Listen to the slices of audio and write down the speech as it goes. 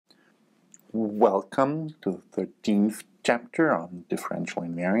Welcome to the 13th chapter on differential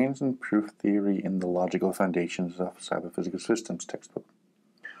invariance and proof theory in the Logical Foundations of Cyber-Physical Systems textbook.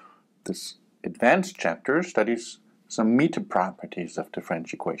 This advanced chapter studies some meta properties of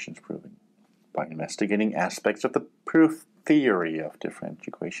differential equations proving by investigating aspects of the proof theory of differential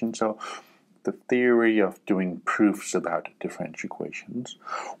equations. So the theory of doing proofs about differential equations,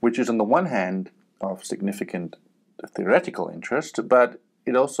 which is on the one hand of significant theoretical interest, but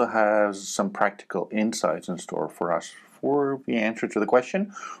it also has some practical insights in store for us for the answer to the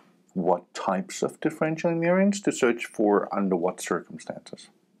question, what types of differential invariants to search for under what circumstances.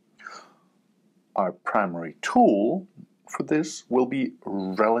 Our primary tool for this will be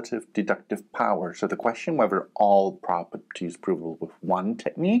relative deductive power. So the question whether all properties provable with one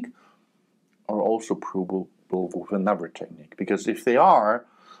technique are also provable with another technique. Because if they are,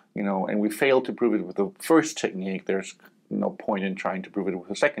 and we fail to prove it with the first technique, there's no point in trying to prove it with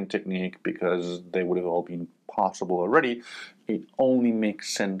a second technique because they would have all been possible already. It only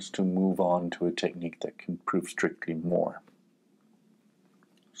makes sense to move on to a technique that can prove strictly more.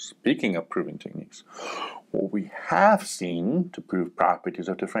 Speaking of proving techniques, what we have seen to prove properties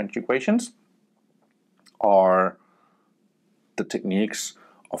of differential equations are the techniques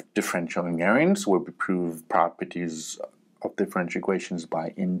of differential invariance, where we prove properties of differential equations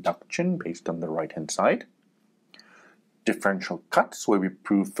by induction based on the right-hand side. Differential cuts, where we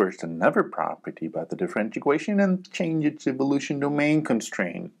prove first another property about the differential equation and change its evolution domain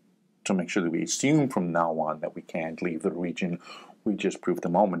constraint to make sure that we assume from now on that we can't leave the region we just proved a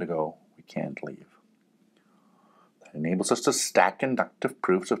moment ago we can't leave. That enables us to stack inductive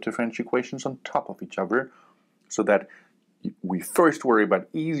proofs of differential equations on top of each other so that we first worry about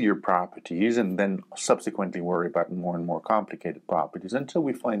easier properties and then subsequently worry about more and more complicated properties until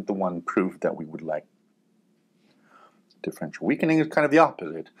we find the one proof that we would like. Differential weakening is kind of the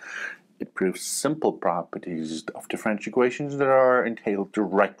opposite. It proves simple properties of differential equations that are entailed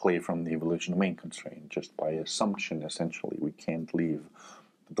directly from the evolution domain constraint, just by assumption, essentially. We can't leave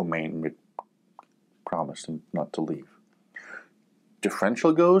the domain we promised not to leave.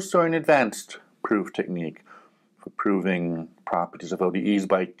 Differential ghosts are an advanced proof technique for proving properties of ODEs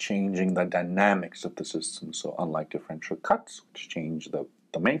by changing the dynamics of the system. So unlike differential cuts, which change the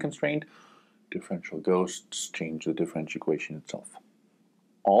domain constraint, differential ghosts change the differential equation itself.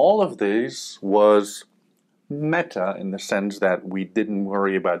 All of this was meta in the sense that we didn't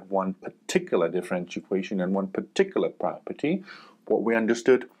worry about one particular differential equation and one particular property. What we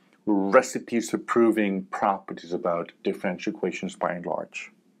understood were recipes for proving properties about differential equations by and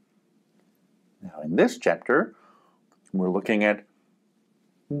large. Now in this chapter, we're looking at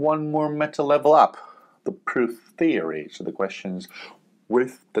one more meta level up, the proof theory. So the questions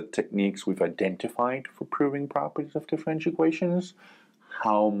with the techniques we've identified for proving properties of differential equations,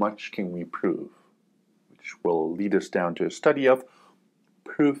 how much can we prove? Which will lead us down to a study of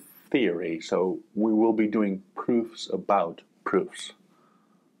proof theory. So we will be doing proofs about proofs.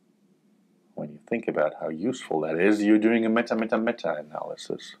 When you think about how useful that is, you're doing a meta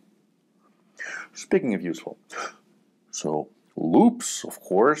analysis. Speaking of useful, so loops, of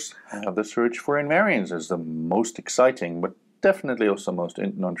course, have the search for invariance as the most exciting, but definitely also most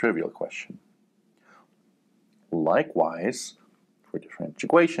non-trivial question. Likewise, for differential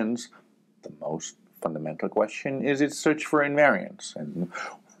equations, the most fundamental question is its search for invariance. And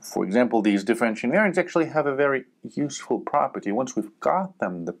for example, these differential invariants actually have a very useful property. Once we've got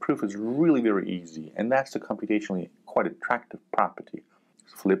them, the proof is really very easy, and that's the computationally quite attractive property.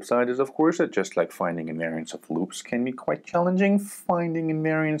 The flip side is, of course, that just like finding invariance of loops can be quite challenging, finding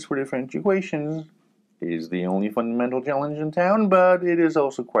invariance for differential equations is the only fundamental challenge in town, but it is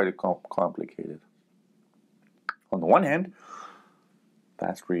also quite complicated. On the one hand,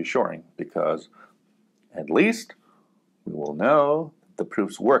 that's reassuring because at least we will know that the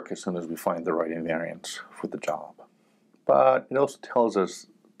proofs work as soon as we find the right invariance for the job. But it also tells us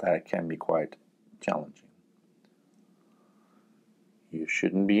that it can be quite challenging. You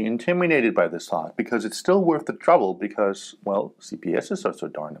shouldn't be intimidated by this thought because it's still worth the trouble because, well, CPSs are so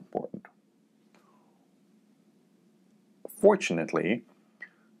darn important. Fortunately,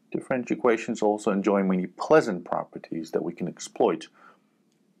 differential equations also enjoy many pleasant properties that we can exploit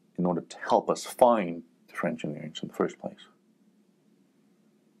in order to help us find differential invariance in the first place.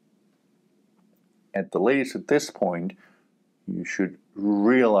 At the latest at this point, you should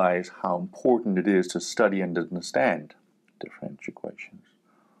realize how important it is to study and understand differential equations.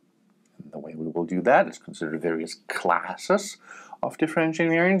 And the way we will do that is consider various classes of differential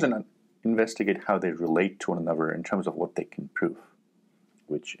invariants and investigate how they relate to one another in terms of what they can prove,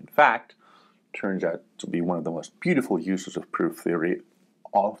 which in fact turns out to be one of the most beautiful uses of proof theory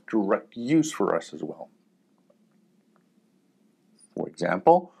of direct use for us as well. For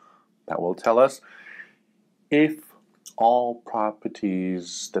example, that will tell us if all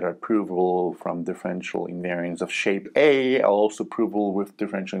properties that are provable from differential invariants of shape A are also provable with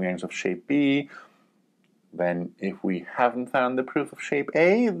differential invariants of shape B, then if we haven't found the proof of shape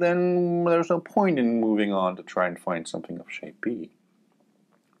A, then there's no point in moving on to try and find something of shape B.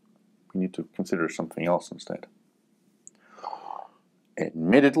 We need to consider something else instead.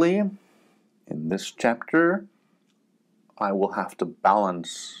 Admittedly, in this chapter, I will have to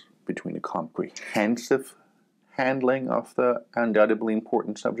balance between a comprehensive handling of the undoubtedly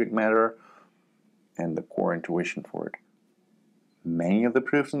important subject matter and the core intuition for it. Many of the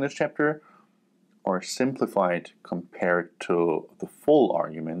proofs in this chapter are simplified compared to the full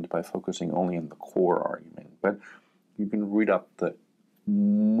argument by focusing only on the core argument. But you can read up the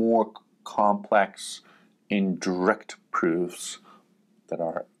more complex indirect proofs that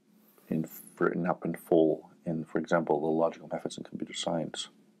are written up in full in, for example, the Logical Methods in Computer Science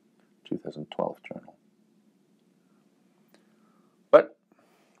 2012 journal. But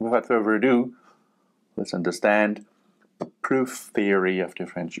without further ado, let's understand the proof theory of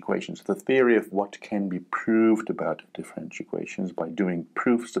differential equations, the theory of what can be proved about differential equations by doing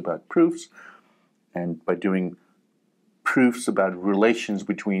proofs about proofs and by doing proofs about relations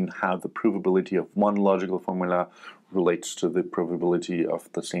between how the provability of one logical formula relates to the provability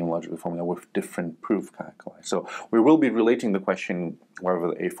of the same logical formula with different proof calculi. So we will be relating the question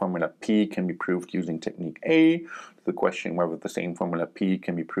whether a formula P can be proved using technique A to the question whether the same formula P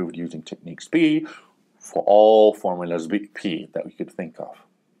can be proved using techniques B for all formulas P that we could think of.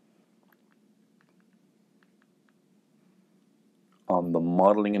 On the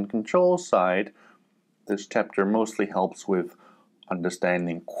modeling and control side, this chapter mostly helps with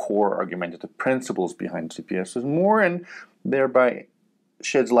understanding core argumentative principles behind CPSs more and thereby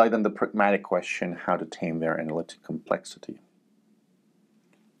sheds light on the pragmatic question how to tame their analytic complexity.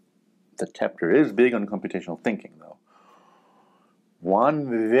 The chapter is big on computational thinking, though.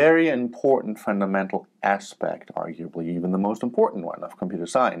 One very important fundamental aspect, arguably even the most important one, of computer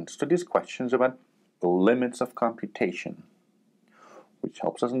science studies questions about the limits of computation, which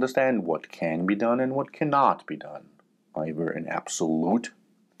helps us understand what can be done and what cannot be done, either in absolute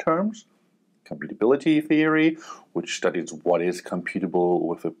terms, computability theory, which studies what is computable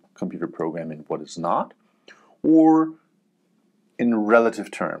with a computer program and what is not, or in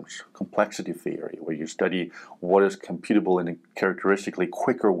relative terms, complexity theory, where you study what is computable in a characteristically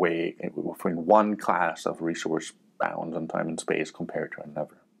quicker way within one class of resource bounds on time and space compared to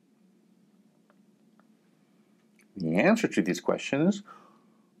another. The answer to these questions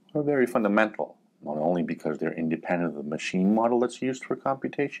are very fundamental, not only because they're independent of the machine model that's used for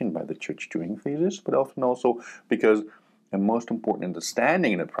computation by the Church-Turing thesis, but often also because the most important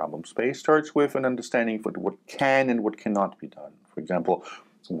understanding in a problem space starts with an understanding of what can and what cannot be done. For example,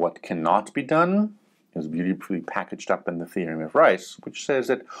 what cannot be done is beautifully packaged up in the theorem of Rice, which says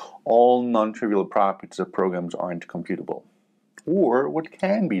that all non-trivial properties of programs aren't computable. Or what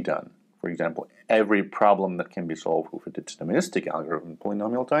can be done. For example, every problem that can be solved with a deterministic algorithm in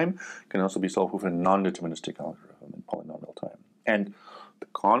polynomial time can also be solved with a non-deterministic algorithm in polynomial time. And the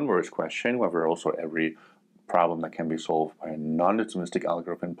converse question, whether also every problem that can be solved by a non-deterministic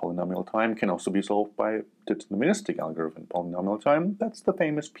algorithm in polynomial time can also be solved by a deterministic algorithm in polynomial time, that's the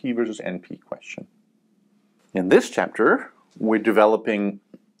famous P versus NP question. In this chapter, we're developing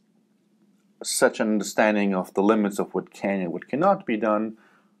such an understanding of the limits of what can and what cannot be done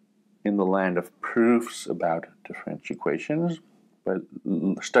in the land of proofs about differential equations, by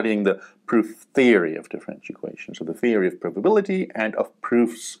studying the proof theory of differential equations, so the theory of provability and of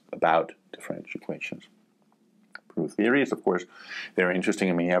proofs about differential equations. Proof theory is, of course, very interesting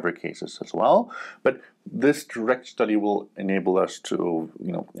in many other cases as well, but this direct study will enable us to,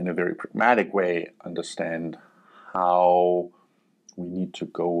 in a very pragmatic way, understand how we need to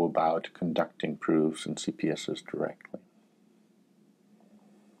go about conducting proofs in CPSs directly.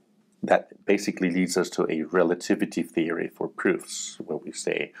 That basically leads us to a relativity theory for proofs, where we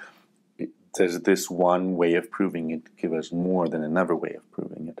say, does this one way of proving it give us more than another way of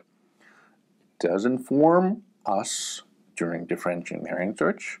proving it? It does inform us during differential invariant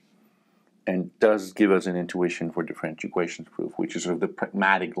search, and does give us an intuition for differential equations proof, which is sort of the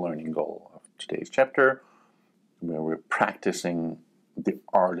pragmatic learning goal of today's chapter, where we're practicing the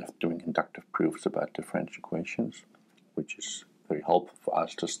art of doing inductive proofs about differential equations, which is very helpful for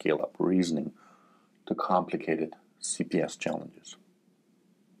us to scale up reasoning to complicated CPS challenges.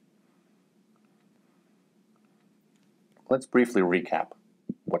 Let's briefly recap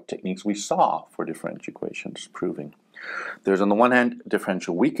what techniques we saw for differential equations proving. There's on the one hand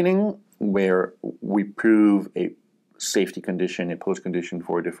differential weakening, where we prove a safety condition, a postcondition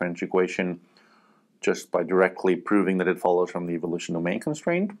for a differential equation just by directly proving that it follows from the evolution domain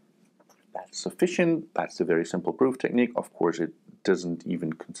constraint. That's sufficient. That's a very simple proof technique. Of course, it doesn't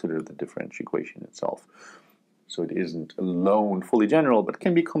even consider the differential equation itself. So it isn't alone fully general, but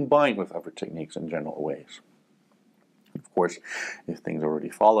can be combined with other techniques in general ways. Of course, if things already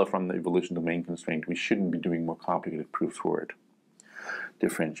follow from the evolution domain constraint, we shouldn't be doing more complicated proofs for it.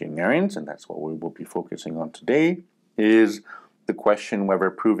 Differential invariance, and that's what we will be focusing on today, is the question whether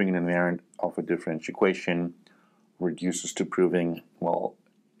proving an invariant of a differential equation reduces to proving, well,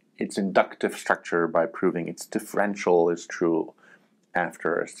 its inductive structure by proving its differential is true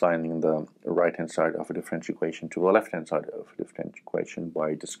after assigning the right-hand side of a differential equation to the left-hand side of a differential equation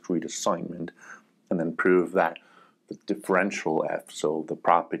by discrete assignment, and then prove that the differential f, so the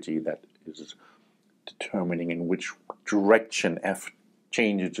property that is determining in which direction f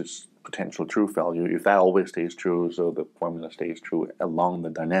changes its potential truth value, if that always stays true, so the formula stays true along the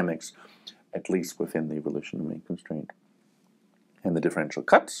dynamics, at least within the evolution domain constraint. And the differential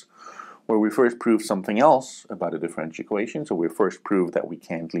cuts, where we first prove something else about a differential equation. So we first prove that we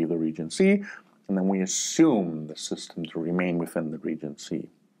can't leave the region C, and then we assume the system to remain within the region C,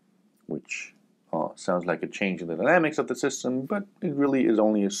 which sounds like a change in the dynamics of the system, but it really is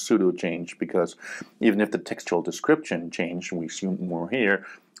only a pseudo change, because even if the textual description changed and we assume more here,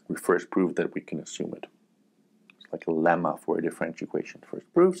 we first prove that we can assume it. It's like a lemma for a differential equation.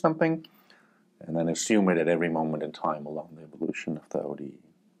 First prove something, and then assume it at every moment in time along the evolution of the ODE.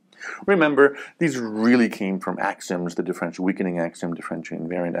 Remember, these really came from axioms, the differential weakening axiom, differential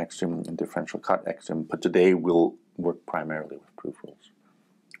invariant axiom, and differential cut axiom, but today we'll work primarily with proof rules.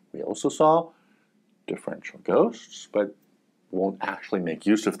 We also saw differential ghosts, but won't actually make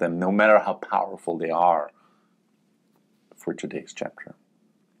use of them, no matter how powerful they are, for today's chapter.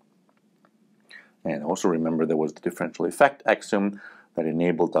 And also remember there was the differential effect axiom that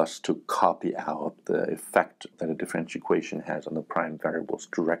enabled us to copy out the effect that a differential equation has on the prime variables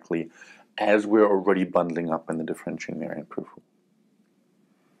directly, as we're already bundling up in the differential invariant proof rule.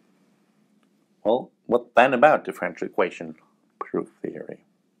 Well, what then about differential equation proof theory?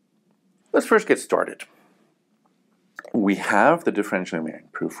 Let's first get started. We have the differential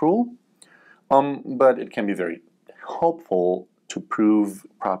invariant proof rule, but it can be very helpful to prove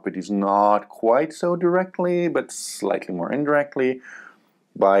properties not quite so directly, but slightly more indirectly,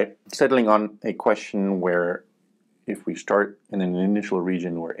 by settling on a question where if we start in an initial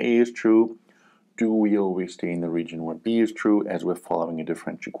region where A is true, do we always stay in the region where B is true as we're following a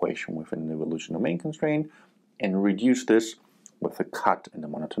differential equation within the evolution domain constraint, and reduce this with a cut in the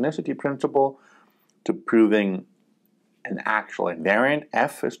monotonicity principle to proving an actual invariant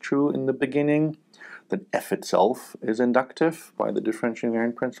f is true in the beginning, that f itself is inductive by the differential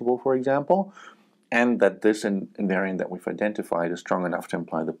invariant principle, for example, and that this invariant that we've identified is strong enough to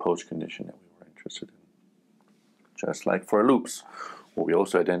imply the postcondition that we were interested in. Just like for loops, where we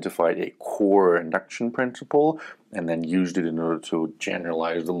also identified a core induction principle and then used it in order to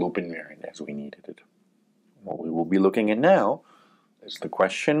generalize the loop invariant as we needed it. What we will be looking at now is the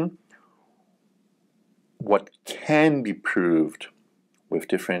question, what can be proved with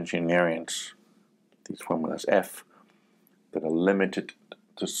differential invariants, these formulas f, that are limited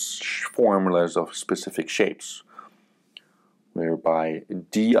to formulas of specific shapes, whereby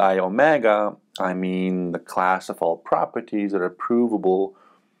di omega, I mean the class of all properties that are provable,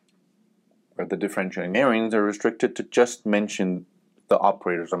 where the differential invariants are restricted to just mention the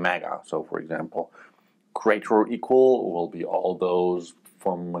operators omega. So for example, greater or equal will be all those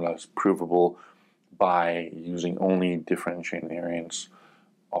formulas provable by using only differential invariants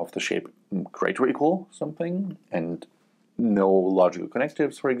of the shape greater or equal something, and no logical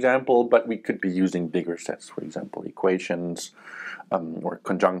connectives, for example, but we could be using bigger sets, for example, equations or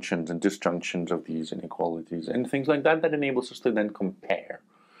conjunctions and disjunctions of these inequalities and things like that, that enables us to then compare.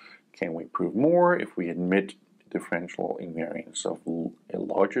 Can we prove more if we admit differential invariance of a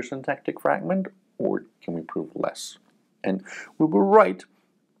larger syntactic fragment, or can we prove less? And we will write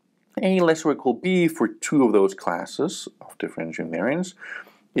A less or equal B for two of those classes of differential invariance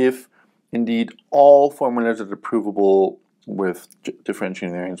if indeed all formulas that are provable with differential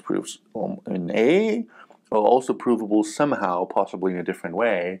invariance proofs in A are also provable somehow, possibly in a different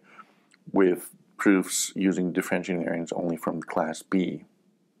way, with proofs using differential invariance only from class B.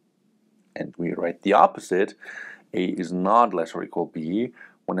 And we write the opposite, A is not less or equal B,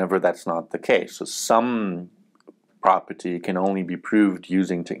 whenever that's not the case. So some property can only be proved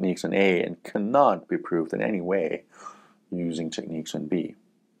using techniques in A and cannot be proved in any way using techniques in B.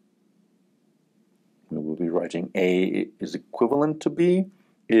 we will be writing A is equivalent to B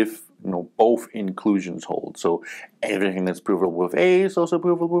if both inclusions hold. So everything that's provable with A is also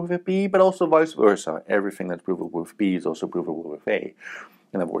provable with B, but also vice versa. Everything that's provable with B is also provable with A.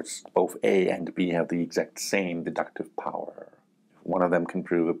 In other words, both A and B have the exact same deductive power. If one of them can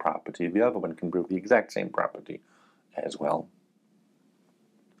prove a property, the other one can prove the exact same property as well.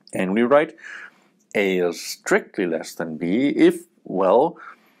 And we write A is strictly less than B if, well,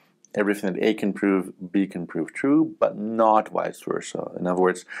 everything that A can prove, B can prove true, but not vice versa. In other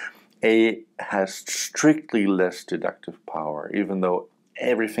words, A has strictly less deductive power, even though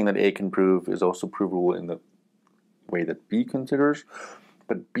everything that A can prove is also provable in the way that B considers,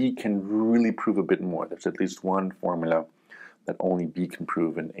 but B can really prove a bit more. There's at least one formula that only B can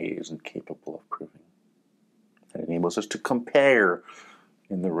prove and A isn't capable of proving. That enables us to compare,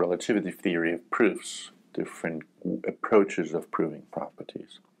 in the relativity theory of proofs, different approaches of proving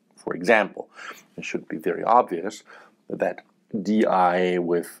properties. For example, it should be very obvious that di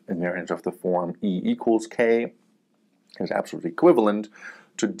with invariance of the form E equals k is absolutely equivalent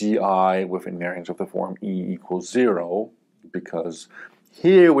to di with invariance of the form E equals 0, because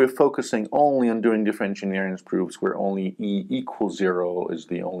here we're focusing only on doing differential invariance proofs where only E equals 0 is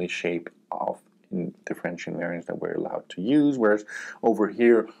the only shape of differential invariance that we're allowed to use, whereas over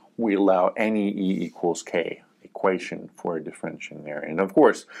here we allow any E equals k equation for a differential invariant. Of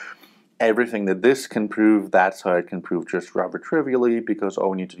course, everything that this can prove, that's how it can prove just rather trivially, because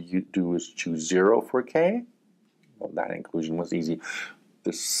all we need to do is choose 0 for k. Well, that inclusion was easy.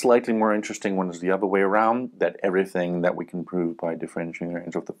 The slightly more interesting one is the other way around, that everything that we can prove by differential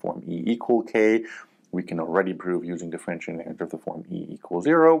invariance of the form E equal k, we can already prove using differential invariance of the form E equals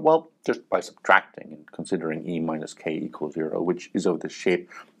 0, well, just by subtracting and considering E minus k equals 0, which is of this shape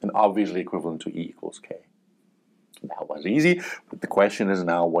and obviously equivalent to E equals k. That was easy, but the question is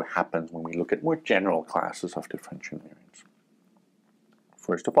now what happens when we look at more general classes of differential invariance.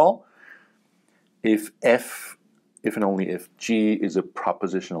 First of all, if and only if G is a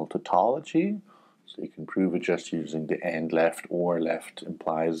propositional tautology, so you can prove it just using the and left or left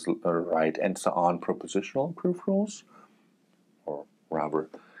implies right and so on propositional proof rules, or rather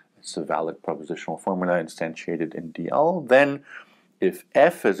it's a valid propositional formula instantiated in DL, then if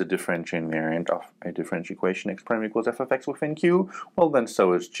f is a differential invariant of a differential equation x prime equals f of x within Q, well then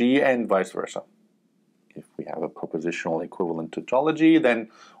so is G and vice versa. If we have a propositional equivalent tautology, then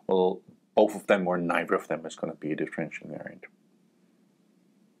well, both of them or neither of them is going to be a differential invariant.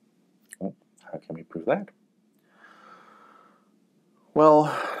 Well, how can we prove that? Well,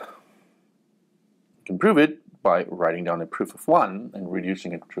 you can prove it by writing down a proof of one and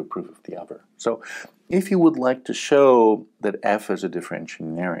reducing it to a proof of the other. So if you would like to show that f is a differential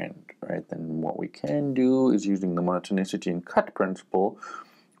invariant, right, then what we can do is, using the monotonicity and cut principle,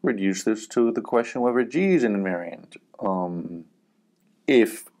 reduce this to the question whether G is an invariant.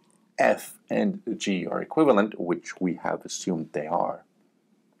 If f and G are equivalent, which we have assumed they are.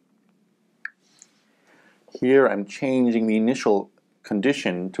 Here I'm changing the initial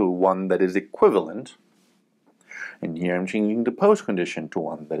condition to one that is equivalent, and here I'm changing the post-condition to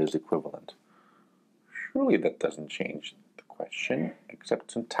one that is equivalent. Surely that doesn't change the question,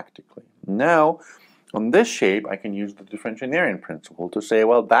 except syntactically. Now, on this shape, I can use the differential invariant principle to say,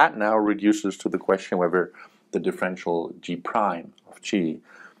 well, that now reduces to the question whether the differential G prime of G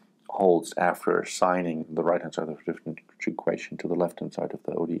holds after assigning the right-hand side of the differential equation to the left-hand side of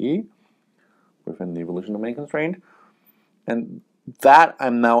the ODE within the evolution domain constraint. And that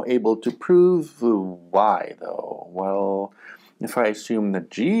I'm now able to prove. Why, though? Well, if I assume that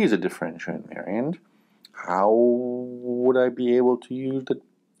G is a differential invariant, how would I be able to use that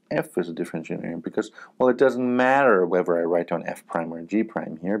f as a differential invariant? Because, well, it doesn't matter whether I write down f prime or g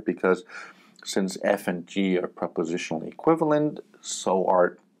prime here, because since f and g are propositionally equivalent, so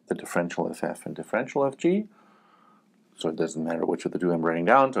are the differential of f and differential of g. So it doesn't matter which of the two I'm writing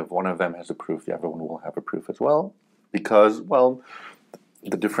down. So if one of them has a proof, the other one will have a proof as well. Because, well,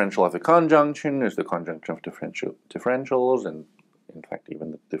 the differential of the conjunction is the conjunction of differentials, and in fact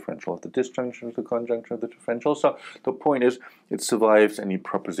even the differential of the disjunction is the conjunction of the differentials. So the point is, it survives any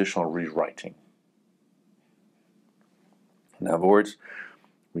propositional rewriting. In other words,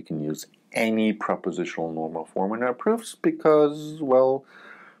 we can use any propositional normal form in our proofs because, well,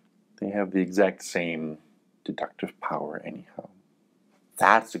 they have the exact same deductive power anyhow.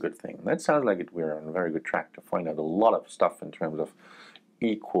 That's a good thing. That sounds like we're on a very good track to find out a lot of stuff in terms of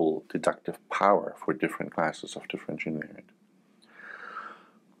equal deductive power for different classes of differential invariant.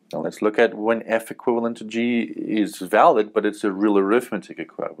 Now let's look at when f equivalent to g is valid, but it's a real arithmetic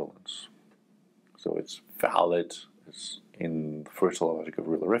equivalence. So it's valid in the first logic of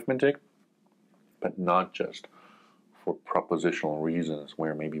real arithmetic. but not just for propositional reasons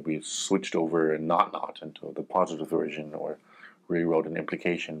where maybe we switched over a not into the positive version or rewrote an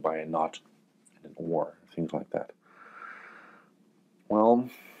implication by a not and an or, things like that. Well,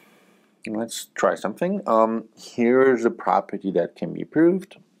 let's try something. Here's a property that can be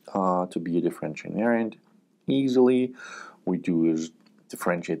proved to be a differential invariant easily. We do is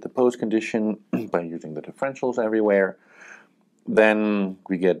differentiate the postcondition by using the differentials everywhere. Then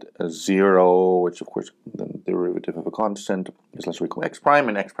we get a 0, which of course the derivative of a constant is less or equal to x prime,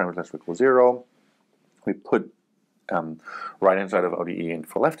 and x prime is less or equal to 0. We put right hand side of ODE into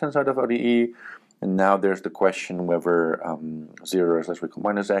the left hand side of ODE, and now there's the question whether 0 is less or equal to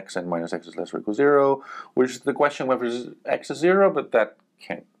minus x and minus x is less or equal to 0, which is the question whether x is 0, but that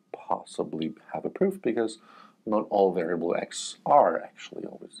can't possibly have a proof because not all variable x are actually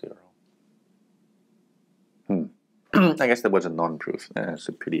always 0. I guess that was a non-proof. That's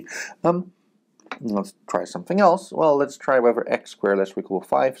a pity. Let's try something else. Well, let's try whether x squared less or equal to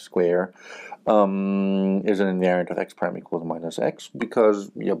 5 squared is an invariant of x prime equals minus x,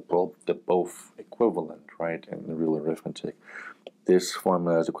 because they're both equivalent, right, in the real arithmetic. This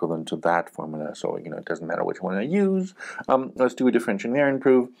formula is equivalent to that formula, so it doesn't matter which one I use. Let's do a differential invariant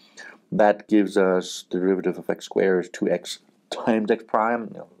proof. That gives us the derivative of x squared is 2x times x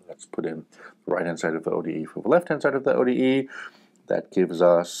prime. Let's put in the right hand side of the ODE for the left hand side of the ODE. That gives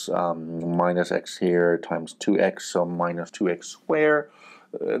us minus x here times 2x, so minus 2x squared.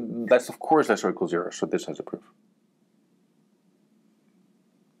 That's of course less or equal to 0, so this has a proof.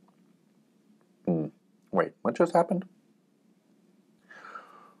 Wait, what just happened?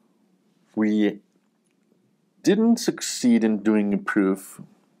 We didn't succeed in doing a proof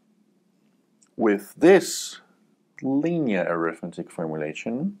with this linear arithmetic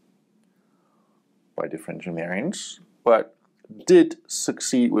formulation by differential invariants, but did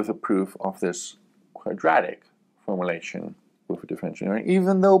succeed with a proof of this quadratic formulation with a differential invariant,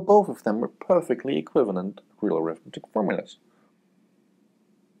 even though both of them were perfectly equivalent real arithmetic formulas.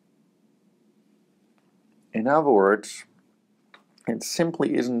 In other words, it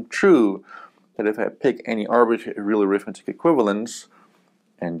simply isn't true that if I pick any arbitrary real arithmetic equivalence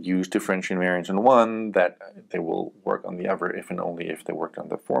and use differential invariants on one, that they will work on the other if and only if they worked on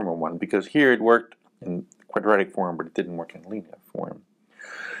the former one, because here it worked in quadratic form, but it didn't work in linear form.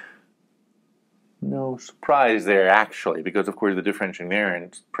 No surprise there, actually, because of course the differential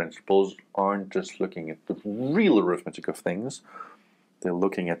invariant principles aren't just looking at the real arithmetic of things, they're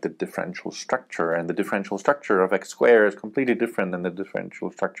looking at the differential structure, and the differential structure of x squared is completely different than the differential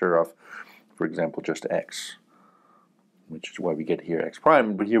structure of, for example, just x, which is why we get here x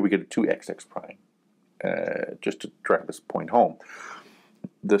prime, but here we get a 2x x prime, just to drive this point home.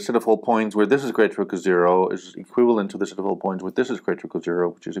 The set of all points where this is greater or equal to 0 is equivalent to the set of all points where this is greater or equal to 0,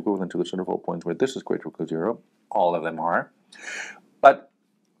 which is equivalent to the set of all points where this is greater or equal to 0. All of them are. But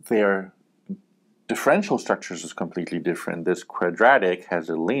their differential structures is completely different. This quadratic has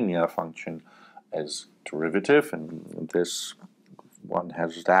a linear function as derivative, and this one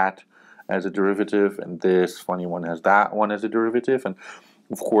has that as a derivative, and this funny one has that one as a derivative. And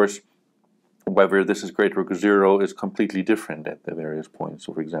of course, whether this is greater or equal to 0 is completely different at the various points.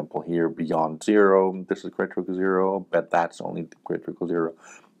 So for example, here beyond 0, this is greater or equal to 0, but that's only greater or equal to 0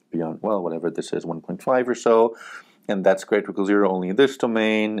 beyond, well, whatever this is, 1.5 or so. And that's greater or equal to 0 only in this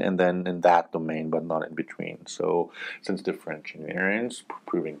domain, and then in that domain, but not in between. So since differential invariants,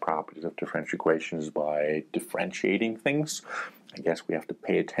 proving properties of differential equations by differentiating things, I guess we have to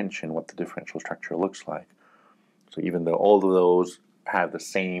pay attention what the differential structure looks like. So even though all of those have the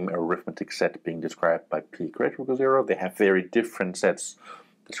same arithmetic set being described by p greater or equal to 0, they have very different sets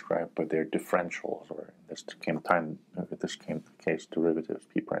described by their differentials, or in this case derivatives,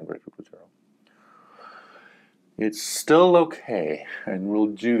 p prime greater or equal to 0. It's still okay, and we'll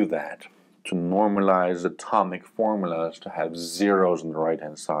do that, to normalize atomic formulas to have zeros on the right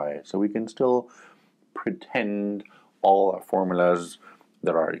hand side. So we can still pretend all our formulas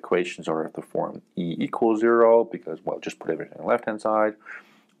that our equations are of the form E equals 0, because, well, just put everything on the left hand side.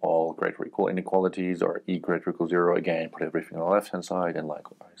 All greater or equal inequalities are E greater or equal to 0, again, put everything on the left hand side, and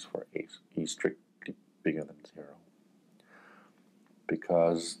likewise for E strictly bigger than 0.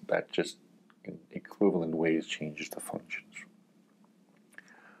 Because that just in equivalent ways changes the functions.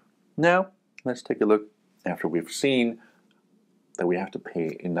 Now, let's take a look after we've seen that we have to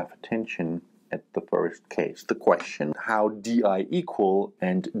pay enough attention at the first case, the question how di equal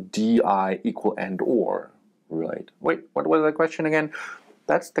and di equal and or relate. Wait, what was that question again?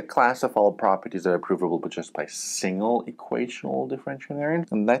 That's the class of all properties that are provable but just by single equational differential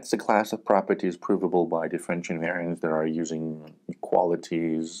invariants, and that's the class of properties provable by differential invariants that are using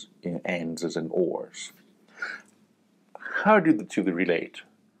equalities in ands and ors. How do the two relate?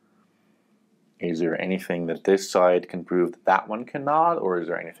 Is there anything that this side can prove that that one cannot, or is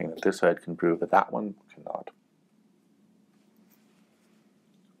there anything that this side can prove that that one cannot?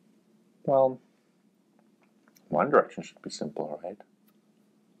 Well, one direction should be simple, right?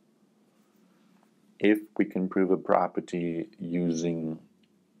 If we can prove a property using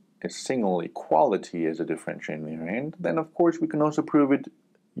a single equality as a differential invariant, then of course we can also prove it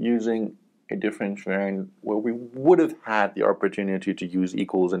using a differential invariant where we would have had the opportunity to use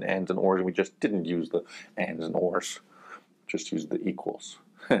equals and ands and ors, and we just didn't use the ands and ors, just used the equals.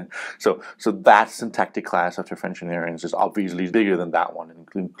 So that syntactic class of differential invariants is obviously bigger than that one and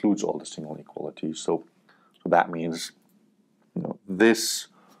includes all the single equalities. So that means, this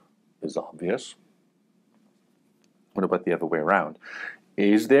is obvious. What about the other way around?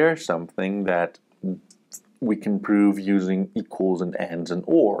 Is there something that we can prove using equals and ands and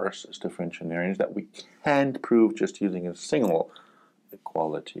ors as differential invariants that we can't prove just using a single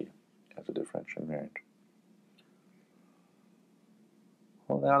equality as a differential invariant?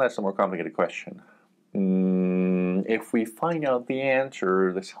 Well, now that's a more complicated question. If we find out the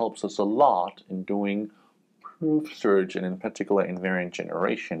answer, this helps us a lot in doing proof search and in particular invariant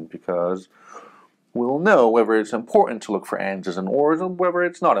generation, because we'll know whether it's important to look for ands and ors and whether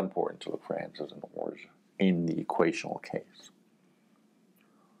it's not important to look for ands and ors in the equational case.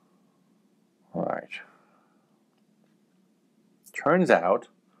 All right. Turns out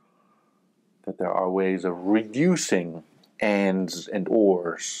that there are ways of reducing ands and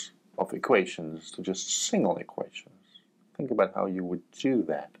ors of equations to just single equations. Think about how you would do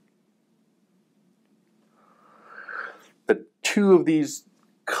that. The two of these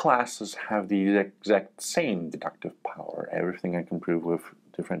classes have the exact same deductive power. Everything I can prove with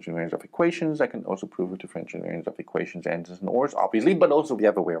differential invariants of equations, I can also prove with differential invariants of equations, ands and ors, obviously, but also the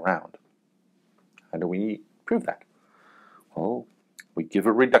other way around. How do we prove that? Well, we give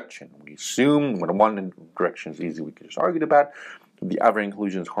a reduction. We assume, when one direction is easy, we can just argue about. The other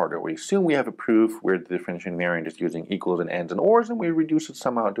inclusion is harder. We assume we have a proof where the differential invariant is using equals and ands and ors, and we reduce it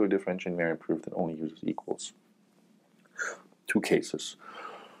somehow to a differential invariant proof that only uses equals. Two cases.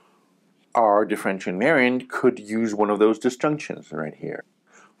 Our differential invariant could use one of those disjunctions right here.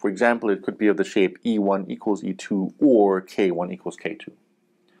 For example, it could be of the shape E1 equals E2 or K1 equals K2.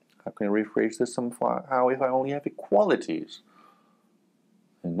 How can I rephrase this somehow if I only have equalities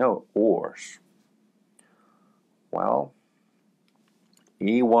and no ors? Well,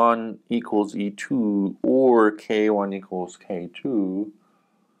 E1 equals E2 or K1 equals K2,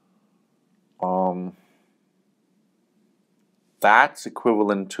 that's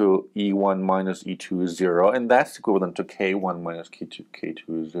equivalent to E1 minus E2 is 0, and that's equivalent to K1 minus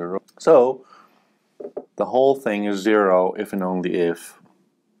K2 is 0. So the whole thing is 0 if and only if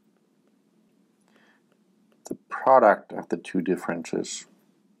the product of the two differences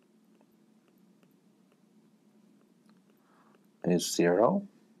is 0.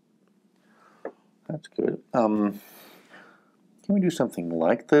 That's good. Can we do something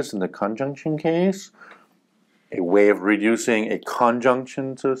like this in the conjunction case? A way of reducing a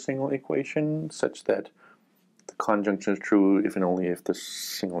conjunction to a single equation such that the conjunction is true if and only if the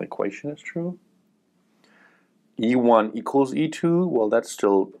single equation is true. E1 equals E2, well, that's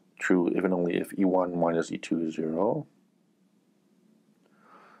still true if and only if E1 minus E2 is 0.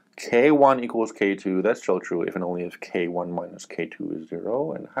 K1 equals K2, that's still true if and only if K1 minus K2 is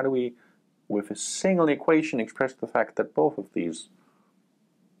 0. And how do we, with a single equation, express the fact that both of these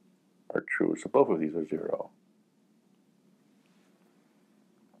are true? So both of these are 0.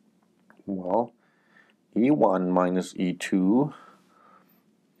 Well, E1 minus E2,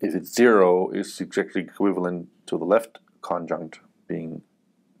 if it's 0, is exactly equivalent to the left conjunct being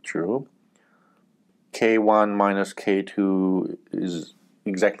true. K1 minus K2 is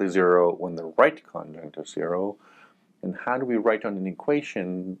exactly 0 when the right conjunct is 0. And how do we write on an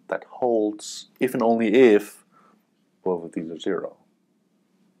equation that holds if and only if both of these are 0?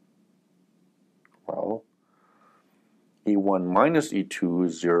 Well, E1 minus E2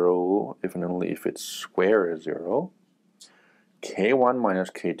 is 0 if and only if its square is 0. K1 minus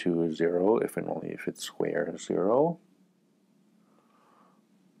K2 is 0 if and only if its square is 0.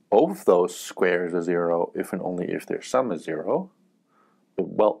 Both those squares are 0 if and only if their sum is 0.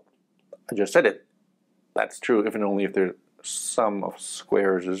 Well, I just said it. That's true if and only if their sum of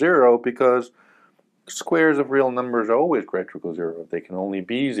squares is 0, because squares of real numbers are always greater or equal to 0. They can only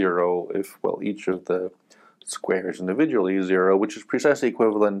be 0 if, well, each of the squares individually is 0, which is precisely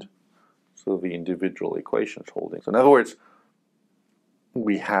equivalent to the individual equations holding. So in other words,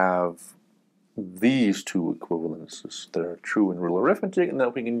 we have these two equivalences that are true in real arithmetic and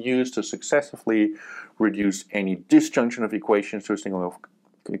that we can use to successively reduce any disjunction of equations to a single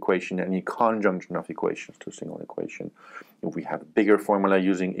equation, any conjunction of equations to a single equation. If we have a bigger formula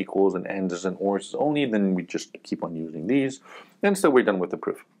using equals and ands and ors only, then we just keep on using these, and so we're done with the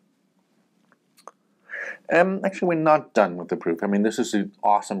proof. Actually, we're not done with the proof. I mean, this is an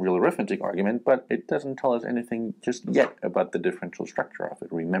awesome real arithmetic argument, but it doesn't tell us anything just yet about the differential structure of it.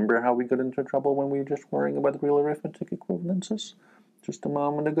 Remember how we got into trouble when we were just worrying about the real arithmetic equivalences just a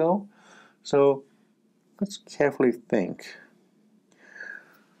moment ago? So let's carefully think.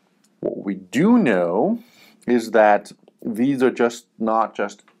 What we do know is that these are not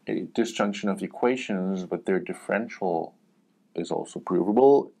just a disjunction of equations, but their differential is also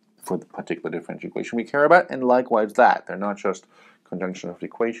provable for the particular differential equation we care about, and likewise that. They're not just conjunction of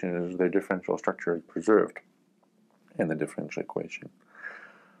equations, their differential structure is preserved in the differential equation.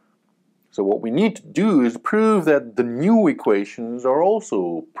 So what we need to do is prove that the new equations are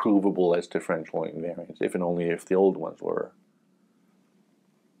also provable as differential invariants, if and only if the old ones were.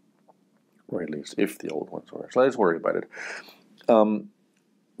 Or at least if the old ones were. So let's worry about it.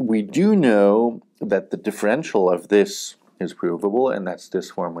 We do know that the differential of this is provable, and that's this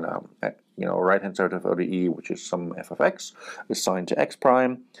formula. Right hand side of ODE, which is some f of x, assigned to x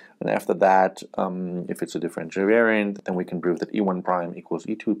prime, and after that, if it's a differential invariant, then we can prove that e1 prime equals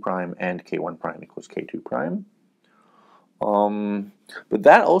e2 prime and k1 prime equals k2 prime. But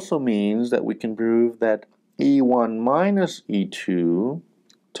that also means that we can prove that e1 minus e2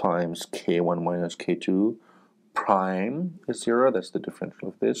 times k1 minus k2 prime is 0. That's the differential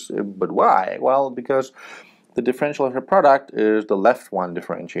of this. But why? Well, because the differential of a product is the left one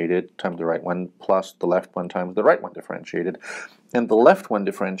differentiated times the right one plus the left one times the right one differentiated. And the left one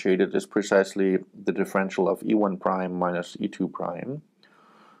differentiated is precisely the differential of e1 prime minus e2 prime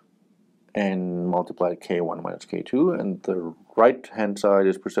and multiply k1 minus k2. And the right hand side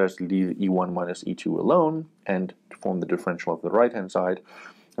is precisely leave e1 minus e2 alone and form the differential of the right hand side.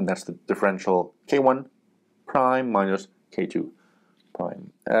 And that's the differential k1 prime minus k2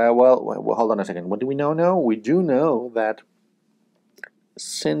 prime. Well, hold on a second. What do we know now? We do know that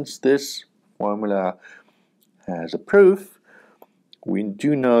since this formula has a proof, we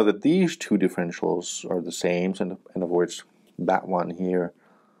do know that these two differentials are the same. So in other words, that one here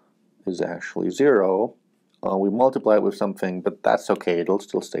is actually 0. We multiply it with something, but that's okay. It'll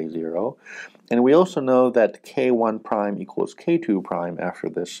still stay 0. And we also know that k1 prime equals k2 prime after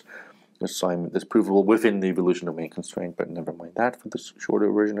this assignment is provable within the evolution domain constraint, but never mind that for this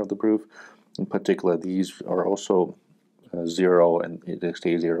shorter version of the proof. In particular, these are also 0, and they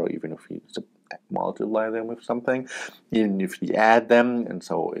stay 0 even if you multiply them with something, even if you add them, and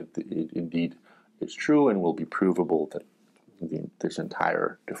so it indeed is true and will be provable that this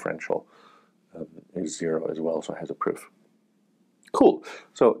entire differential is 0 as well, so it has a proof. Cool.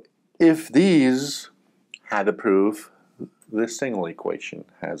 So if these had a proof, this single equation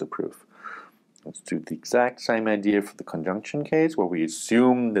has a proof. Let's do the exact same idea for the conjunction case, where we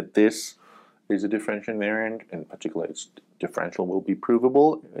assume that this is a differential invariant. In particular, its differential will be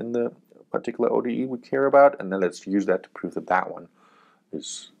provable in the particular ODE we care about, and then let's use that to prove that that one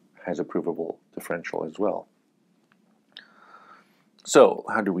has a provable differential as well. So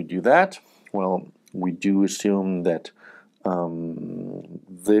how do we do that? Well, we do assume that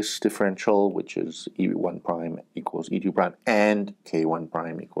this differential, which is e1 prime equals e2 prime and k1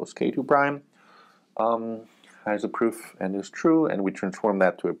 prime equals k2 prime, has a proof and is true, and we transform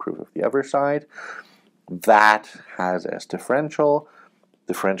that to a proof of the other side. That has as differential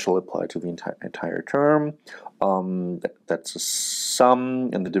applied to the entire term. That's a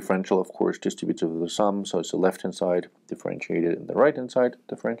sum, and the differential, of course, distributes over the sum, so it's the left-hand side differentiated and the right-hand side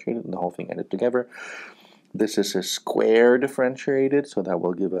differentiated, and the whole thing added together. This is a square differentiated, so that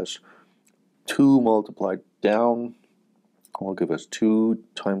will give us 2 multiplied down will give us 2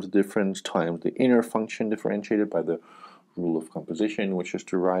 times the difference times the inner function differentiated by the rule of composition, which is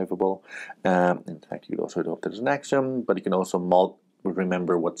derivable. In fact, you could also adopt it as an axiom, but you can also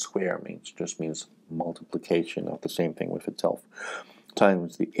remember what square means. It just means multiplication of the same thing with itself,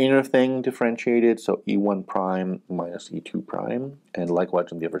 times the inner thing differentiated, so e1 prime minus e2 prime, and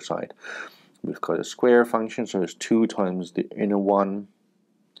likewise on the other side. We've got a square function, so it's 2 times the inner one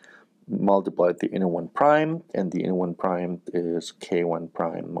multiplied the inner 1 prime, and the inner 1 prime is k1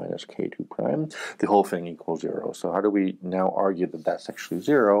 prime minus k2 prime. The whole thing equals 0. So how do we now argue that that's actually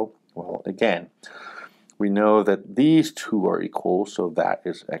 0? Well, again, we know that these two are equal, so that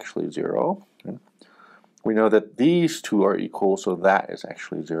is actually 0. We know that these two are equal, so that is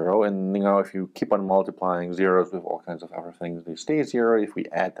actually 0. And if you keep on multiplying zeros with all kinds of other things, they stay 0. If we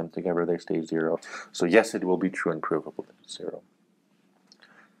add them together, they stay 0. So yes, it will be true and provable that it's 0.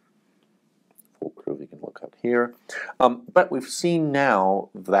 Full proof you can look up here. But we've seen now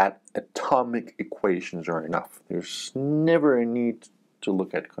that atomic equations are enough. There's never a need to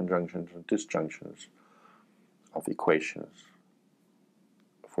look at conjunctions or disjunctions of equations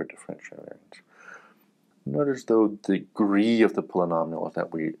for differential invariants. Notice, though, the degree of the polynomials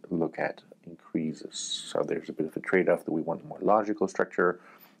that we look at increases. So there's a bit of a trade-off. Do we want more logical structure,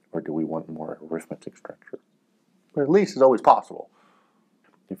 or do we want more arithmetic structure? But at least it's always possible.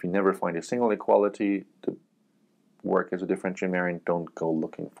 If you never find a single equality to work as a differential invariant, don't go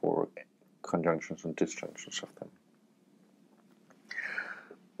looking for conjunctions and disjunctions of them.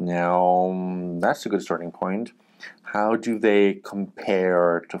 Now, that's a good starting point. How do they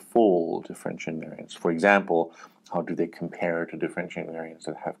compare to full differential invariants? For example, how do they compare to differential invariants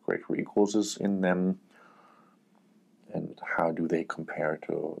that have greater or equals in them? And how do they compare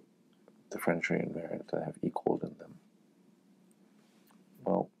to differential invariants that have equals in them?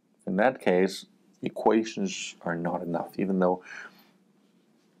 Well, in that case, equations are not enough, even though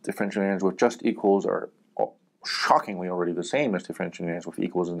differential invariants with just equals are shockingly already the same as differential invariants with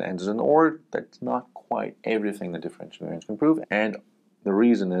equals and ends in or. That's not quite everything that differential invariants can prove, and the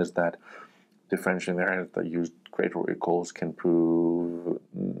reason is that differential invariants that use greater or equals can prove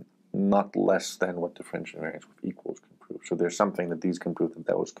not less than what differential invariants with equals can prove. So there's something that these can prove that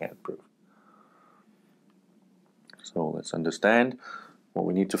those can't prove. So let's understand what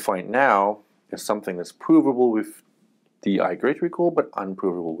we need to find now is something that's provable with di greater or equal, but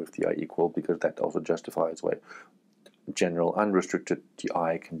unprovable with di equal, because that also justifies why general unrestricted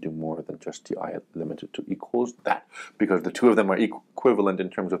di can do more than just di limited to equals. That, because the two of them are equivalent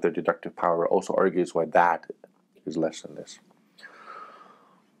in terms of their deductive power, also argues why that is less than this.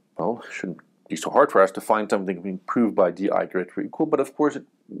 Well, it shouldn't be so hard for us to find something being proved by di greater or equal, but of course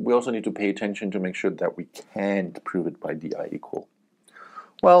we also need to pay attention to make sure that we can't prove it by di equal.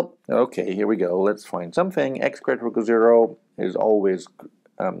 Well, okay, here we go. Let's find something. X greater or equal 0 is always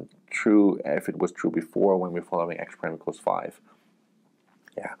true if it was true before when we're following x prime equals 5.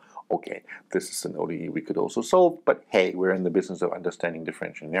 Yeah, okay, this is an ODE we could also solve, but hey, we're in the business of understanding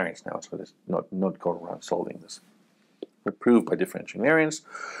differential invariants now, so let's not go around solving this. We're proved by differential invariants,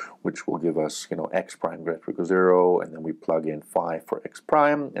 which will give us, x prime greater or equal 0, and then we plug in 5 for x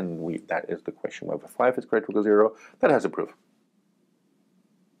prime, and that is the question whether 5 is greater or equal 0. That has a proof.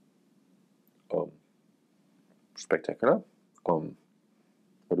 Spectacular. What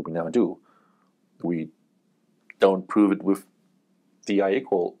do we now do? We don't prove it with di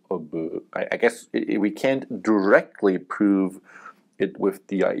equal. I guess we can't directly prove it with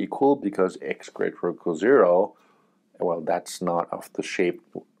di equal because x greater or equal 0, well, that's not of the shape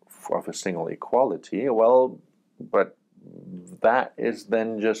of a single equality. Well, but that is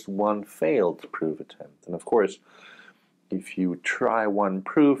then just one failed proof attempt. And of course, if you try one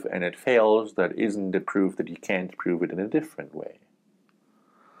proof and it fails, that isn't a proof that you can't prove it in a different way.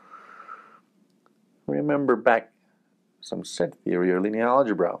 Remember back some set theory or linear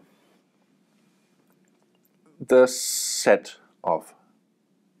algebra. The set of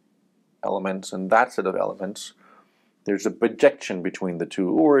elements and that set of elements, there's a bijection between the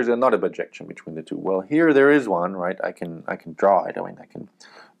two, or is there not a bijection between the two? Well, here there is one, right? I can draw it.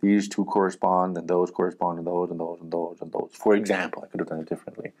 These two correspond, and those correspond to those, and those, and those, and those. For example, I could have done it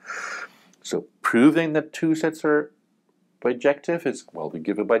differently. So proving that two sets are bijective is, well, we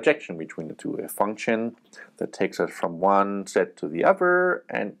give a bijection between the two. A function that takes us from one set to the other,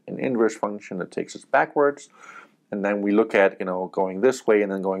 and an inverse function that takes us backwards. And then we look at, going this way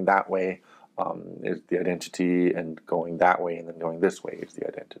and then going that way is the identity, and going that way and then going this way is the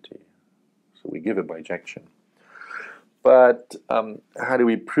identity. So we give a bijection. But how do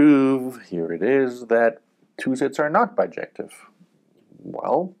we prove, here it is, that two sets are not bijective?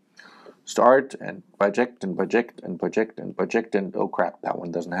 Well, start and biject and biject and biject and biject, and oh crap, that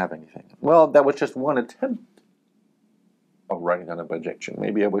one doesn't have anything. Well, that was just one attempt of writing on a bijection.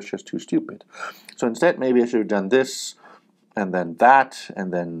 Maybe I was just too stupid. So instead, maybe I should have done this, and then that,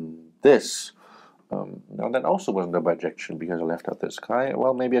 and then this. Now that also wasn't a bijection because I left out this guy.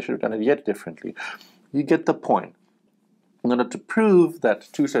 Well, maybe I should have done it yet differently. You get the point. In order to prove that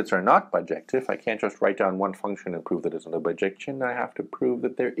two sets are not bijective, I can't just write down one function and prove that it's not a bijection. I have to prove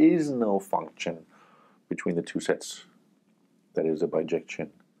that there is no function between the two sets that is a bijection.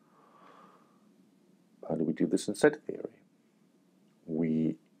 How do we do this in set theory?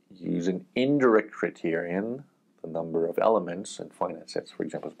 We use an indirect criterion, the number of elements in finite sets, for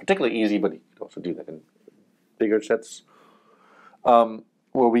example. It's particularly easy, but you could also do that in bigger sets,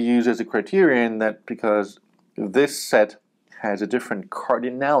 where we use as a criterion that because this set has a different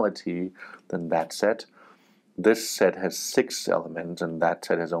cardinality than that set, this set has 6 elements and that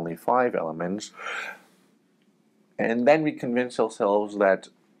set has only 5 elements, and then we convince ourselves that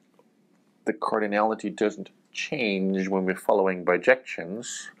the cardinality doesn't change when we're following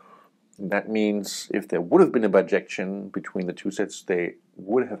bijections. That means if there would have been a bijection between the two sets, they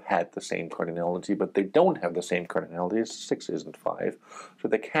would have had the same cardinality, but they don't have the same cardinality. 6 isn't 5, so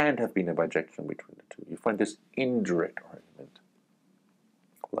there can't have been a bijection between the two. You find this indirect argument.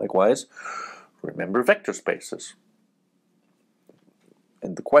 Likewise, remember vector spaces.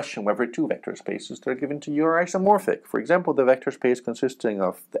 And the question whether 2 vector spaces that are given to you are isomorphic. For example, the vector space consisting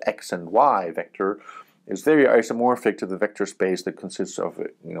of the x and y vector is very isomorphic to the vector space that consists of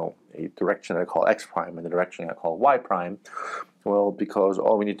a direction I call x prime and the direction I call y prime. Well, because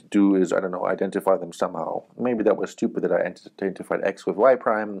all we need to do is, I don't know, identify them somehow. Maybe that was stupid that I identified x with y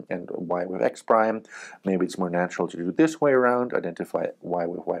prime and y with x prime. Maybe it's more natural to do it this way around, identify y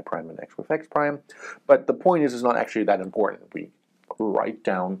with y prime and x with x prime. But the point is, it's not actually that important. We write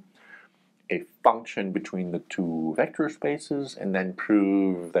down a function between the 2 vector spaces and then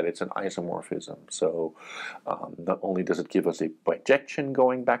prove that it's an isomorphism. So not only does it give us a bijection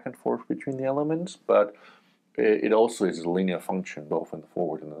going back and forth between the elements, but it also is a linear function both in the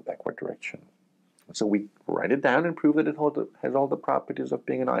forward and the backward direction. So we write it down and prove that it has all the properties of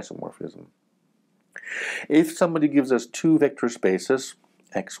being an isomorphism. If somebody gives us 2 vector spaces,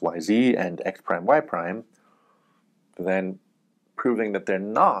 x, y, z, and x prime, y prime, then proving that they're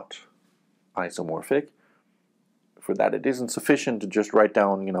not isomorphic, for that it isn't sufficient to just write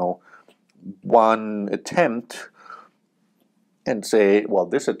down, one attempt and say, well,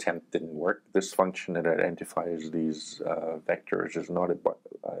 this attempt didn't work. This function that identifies these vectors is not an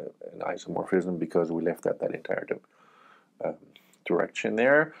isomorphism because we left out that entire direction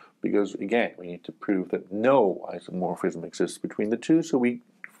there. Because, again, we need to prove that no isomorphism exists between the two, so we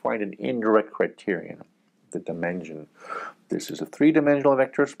find an indirect criterion, the dimension. This is a 3-dimensional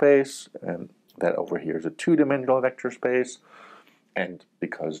vector space, and that over here is a 2-dimensional vector space. And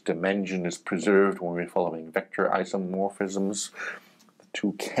because dimension is preserved when we're following vector isomorphisms, the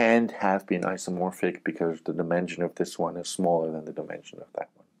two can't have been isomorphic because the dimension of this one is smaller than the dimension of that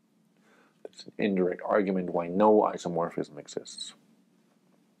one. That's an indirect argument why no isomorphism exists.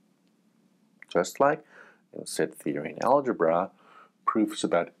 Just like in set theory and algebra, proofs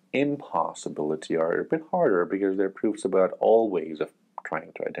about impossibility are a bit harder because they're proofs about all ways of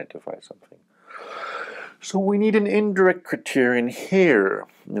trying to identify something. So we need an indirect criterion here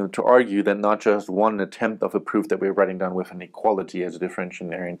to argue that not just one attempt of a proof that we're writing down with an equality as a differential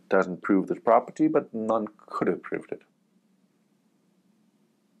invariant doesn't prove this property, but none could have proved it.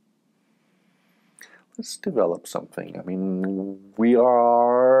 Let's develop something. I mean, we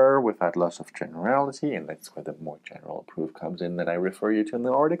are, without loss of generality, and that's where the more general proof comes in that I refer you to in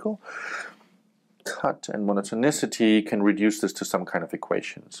the article, cut and monotonicity can reduce this to some kind of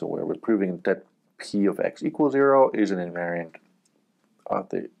equation. So where we're proving that p of x equals 0 is an invariant of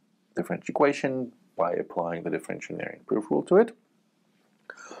the differential equation by applying the differential invariant proof rule to it.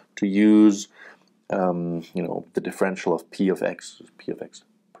 To use, the differential of p of x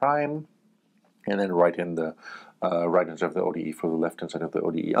prime, and then write in the right hand side of the ODE for the left hand side of the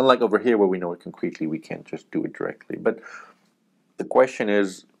ODE. Unlike over here where we know it concretely, we can't just do it directly. But the question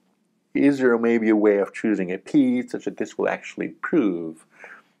is there maybe a way of choosing a p such that this will actually prove?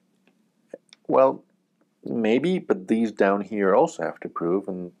 Well, maybe, but these down here also have to prove,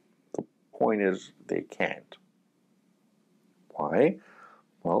 and the point is they can't. Why?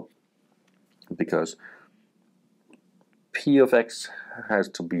 Well, because p of x has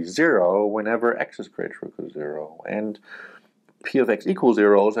to be 0 whenever x is greater or equal to 0, and p of x equals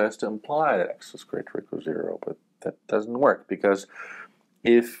 0 has to imply that x is greater or equal to 0, but that doesn't work, because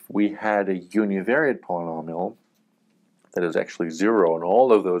if we had a univariate polynomial that is actually 0 on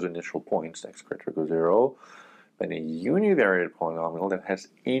all of those initial points, x greater or equal to 0, then a univariate polynomial that has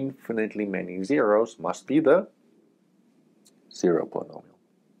infinitely many zeros must be the 0 polynomial.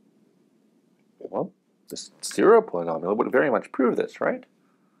 Well, this 0 polynomial would very much prove this, right?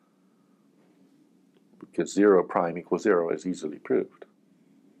 Because 0 prime equals 0 is easily proved.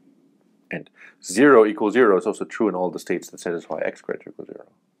 And 0 equals 0 is also true in all the states that satisfy x greater or equal to 0.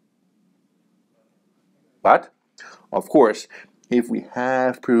 But, of course, if we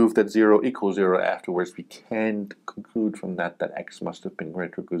have proved that 0 equals 0 afterwards, we can't conclude from that that x must have been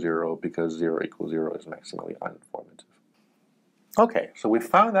greater or equal to 0 because 0 equals 0 is maximally uninformative. Okay, so we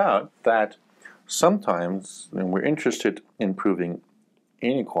found out that sometimes when we're interested in proving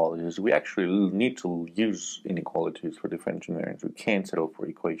inequalities, we actually need to use inequalities for differential invariants. We can't settle for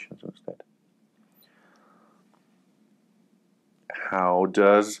equations instead. How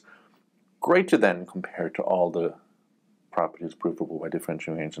does greater than compare to all the properties provable by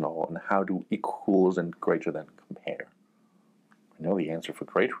differential invariants and all, and how do equals and greater than compare? We know the answer for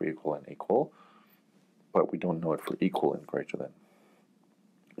greater, equal, and equal, but we don't know it for equal and greater than.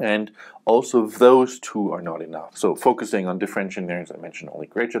 And also those two are not enough. So focusing on differential invariants, I mentioned only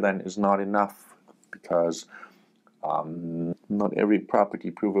greater than is not enough because not every property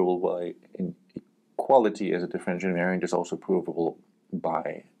provable by equality as a differential invariant is also provable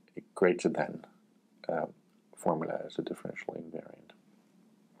by a greater than formula as a differential invariant.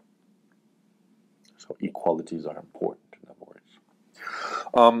 So equalities are important, in other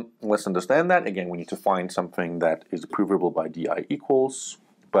words. Let's understand that. Again, we need to find something that is provable by di equals,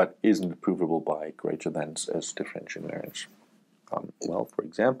 but isn't provable by greater than as differential invariants. Well, for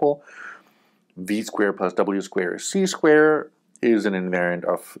example, v squared plus w squared c squared is an invariant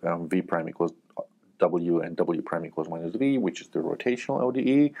of v prime equals w and w prime equals minus v, which is the rotational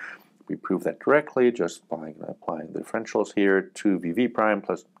ODE. We prove that directly just by applying the differentials here. 2vv prime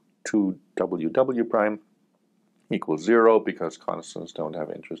plus 2ww prime equals 0 because constants don't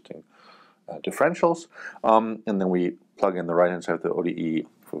have interesting differentials. And then we plug in the right-hand side of the ODE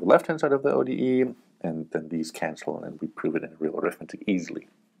for the left-hand side of the ODE, and then these cancel, and we prove it in real arithmetic easily.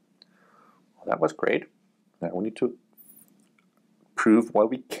 Well, that was great. Now we need to prove why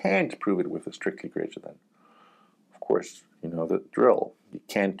we can't prove it with a strictly greater than. Of course, you know the drill. You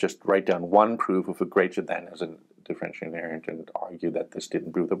can't just write down one proof of a greater than as a differential invariant and argue that this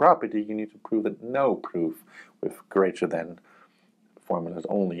didn't prove the property. You need to prove that no proof with greater than formulas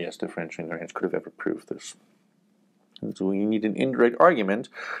only as differential invariants could have ever proved this. And so we need an indirect argument,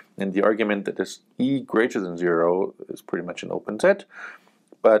 and the argument that is e greater than 0 is pretty much an open set,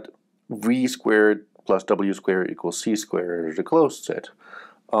 but v squared plus w squared equals c squared is a closed set.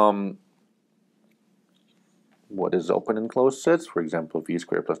 What is open and closed sets? For example, v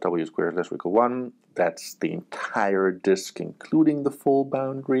squared plus w squared less or equal 1. That's the entire disk, including the full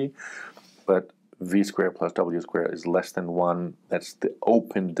boundary. But v squared plus w squared is less than 1. That's the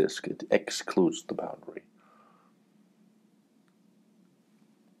open disk. It excludes the boundary.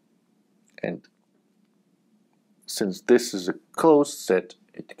 And since this is a closed set,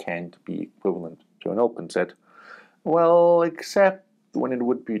 it can't be equivalent to an open set. Well, except when it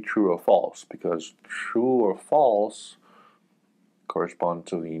would be true or false, because true or false correspond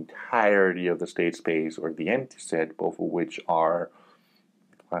to the entirety of the state space or the empty set, both of which are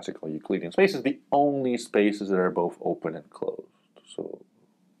classical Euclidean spaces, the only spaces that are both open and closed. So,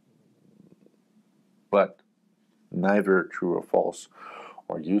 but neither true or false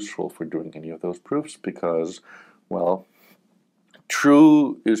are useful for doing any of those proofs because, well,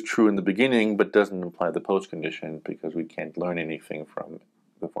 true is true in the beginning, but doesn't imply the postcondition because we can't learn anything from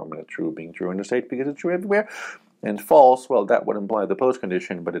the formula true being true in the state because it's true everywhere. And false, well, that would imply the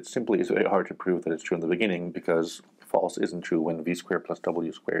postcondition, but it simply is very hard to prove that it's true in the beginning because false isn't true when v squared plus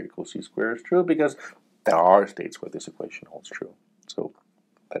w squared equals c squared is true because there are states where this equation holds true. So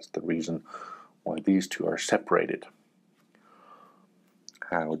that's the reason why these two are separated.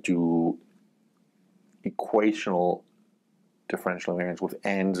 How do equational differential invariants with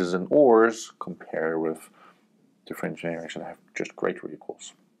ands and ors compare with differential invariants that have just greater or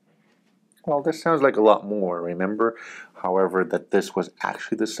equals? Well, this sounds like a lot more. Remember, however, that this was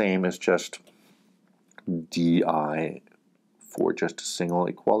actually the same as just di for just a single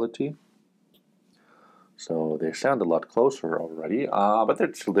equality. So they sound a lot closer already, but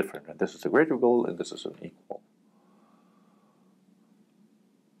they're still different. Right? This is a greater equal and this is an equal.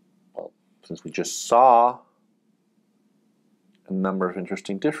 Well, since we just saw a number of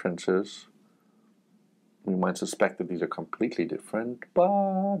interesting differences, we might suspect that these are completely different,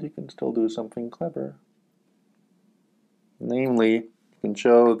 but you can still do something clever. Namely, you can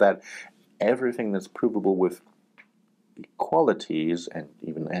show that everything that's provable with equalities, and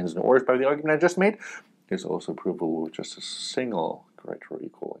even ands and ors by the argument I just made, is also provable with just a single greater or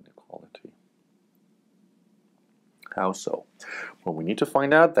equal inequality. How so? Well, we need to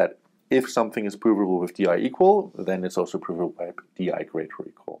find out that if something is provable with di equal, then it's also provable by di greater or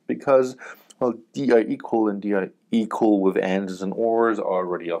equal. Because, well, di equal and di equal with ands and ors are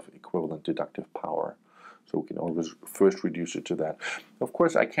already of equivalent deductive power. So we can always first reduce it to that. Of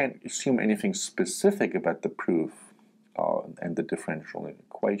course, I can't assume anything specific about the proof and the differential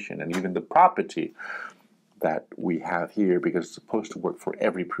equation and even the property that we have here because it's supposed to work for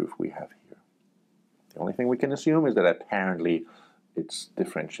every proof we have here. The only thing we can assume is that apparently it's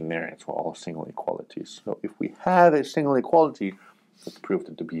differential invariants for all single equalities. So if we have a single equality Let's prove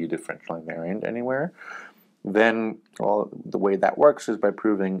it to be a differential invariant anywhere. Then, well, the way that works is by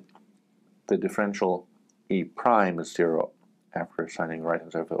proving the differential e prime is 0 after assigning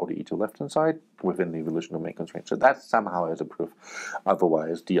right-hand side of the ODE to left-hand side within the evolution domain constraint. So that somehow is a proof.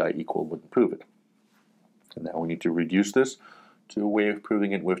 Otherwise, di equal wouldn't prove it. And now we need to reduce this to a way of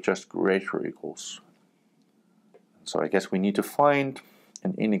proving it with just greater equals. So I guess we need to find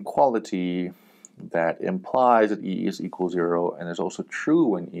an inequality that implies that E is equal 0 and is also true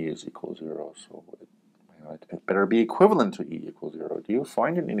when E is equal 0. So it better be equivalent to E equals 0. Do you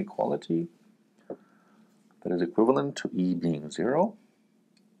find an inequality that is equivalent to E being 0?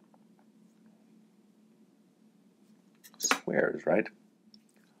 Squares, right?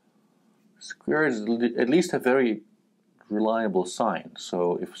 Squares at least have very reliable sign.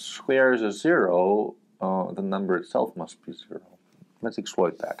 So if squares is 0, the number itself must be 0. Let's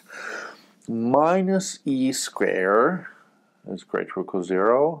exploit that. Minus e squared is greater or equal to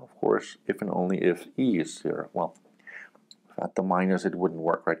 0, of course, if and only if e is 0. Well, without the minus it wouldn't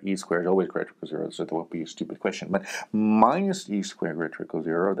work, right? E squared is always greater or equal to 0, so that would be a stupid question. But minus e squared greater or equal to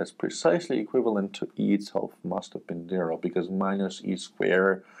 0, that's precisely equivalent to e itself must have been 0, because minus e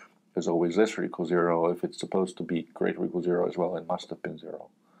squared is always less or equal to 0. If it's supposed to be greater or equal to 0 as well, it must have been 0.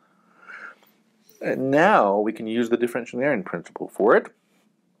 And now we can use the differential invariant principle for it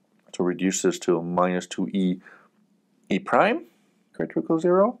to reduce this to minus 2e e prime greater or equal to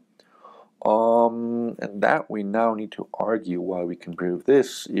 0. And that we now need to argue why we can prove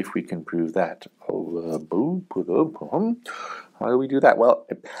this if we can prove that. How do we do that? Well,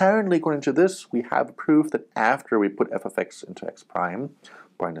 apparently according to this, we have proof that after we put f of x into x prime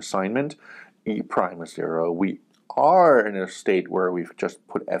by an assignment, e prime is 0. We are in a state where we've just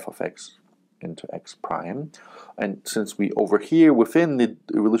put f of x into x prime, and since we over here within the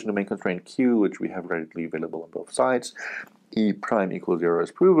evolution domain constraint q, which we have readily available on both sides, e prime equals 0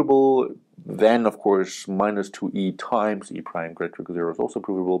 is provable, then of course minus 2e times e prime greater or equal to 0 is also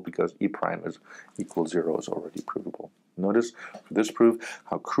provable, because e prime is equal 0 is already provable. Notice for this proof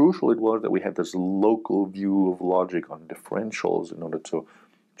how crucial it was that we had this local view of logic on differentials in order to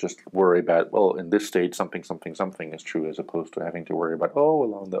just worry about, well, in this state something something something is true, as opposed to having to worry about, oh,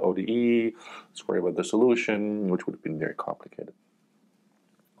 along the ODE, let's worry about the solution, which would have been very complicated.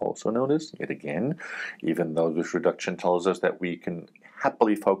 Also notice, yet again, even though this reduction tells us that we can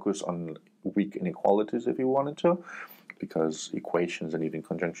happily focus on weak inequalities if we wanted to, because equations and even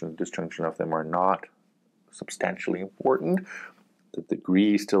conjunction and disjunction of them are not substantially important, the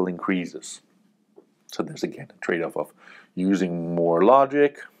degree still increases. So there's again a trade-off of using more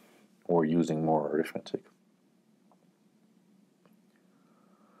logic or using more arithmetic.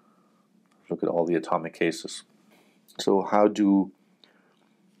 Look at all the atomic cases. So how do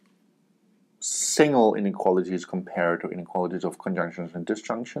single inequalities compare to inequalities of conjunctions and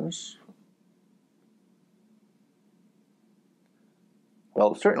disjunctions?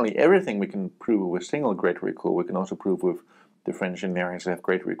 Well, certainly everything we can prove with single greater or equal, we can also prove with differential invariants that have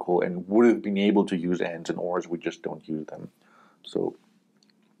greater or equal, and would have been able to use ands and ors, we just don't use them. So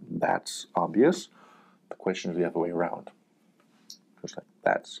that's obvious. The question is the other way around. Just like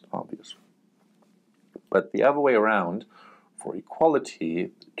that's obvious. But the other way around, for equality,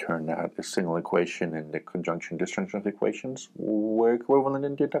 it turned out a single equation and the conjunction disjunction of equations were equivalent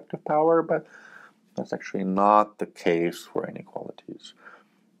in deductive power, but that's actually not the case for inequalities.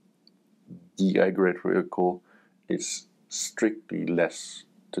 Di greater or equal is strictly less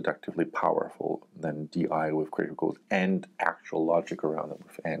deductively powerful than di with greater equals and actual logic around it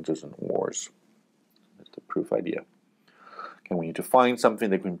with answers and ors. That's the proof idea. And we need to find something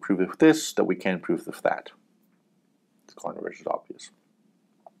that we can prove with this that we can't prove with that. The converse is obvious.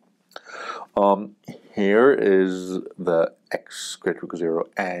 Here is the x greater or equal to 0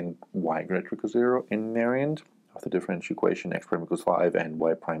 and y greater or equal to 0 invariant of the differential equation x prime equals 5 and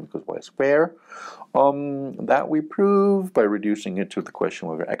y prime equals y squared. That we prove by reducing it to the question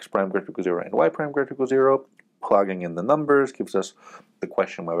whether x prime greater or equal to 0 and y prime greater or equal to 0. Plugging in the numbers gives us the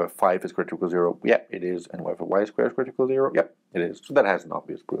question whether 5 is greater or equal to 0. Yep, it is. And whether y squared is greater or equal to 0. Yep, it is. So that has an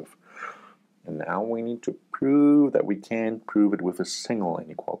obvious proof. And now we need to prove that we can prove it with a single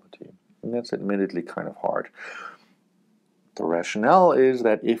inequality. And that's admittedly kind of hard. The rationale is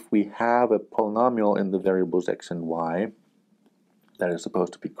that if we have a polynomial in the variables x and y that is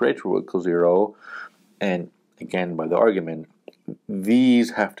supposed to be greater or equal to 0, and again by the argument,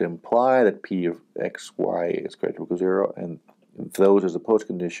 these have to imply that p of x, y is greater or equal to 0, and those as a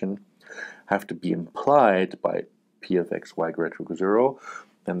postcondition have to be implied by p of x, y greater or equal to 0,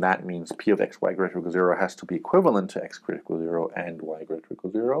 then that means p of x, y greater or equal to 0 has to be equivalent to x greater or equal to 0 and y greater or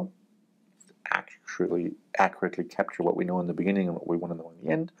equal to 0. actually accurately capture what we know in the beginning and what we want to know in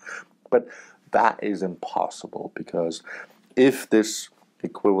the end. But that is impossible, because if this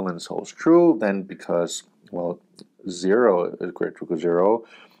equivalence holds true, then because, well, 0 is greater or equal to 0,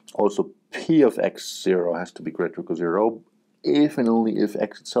 also p of x0 has to be greater or equal to 0 if and only if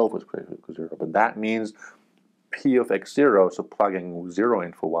x itself is greater or equal to 0. But that means p of x0, so plugging 0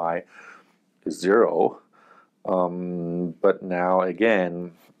 in for y, is 0. But now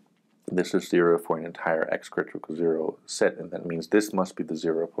again, this is 0 for an entire x greater or equal to 0 set, and that means this must be the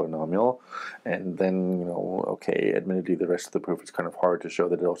 0 polynomial. And then, you know, okay, admittedly the rest of the proof is kind of hard to show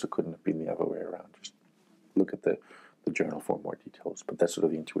that it also couldn't have been the other way around. Just look at the journal for more details, but that's sort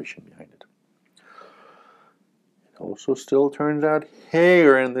of the intuition behind it. It also still turns out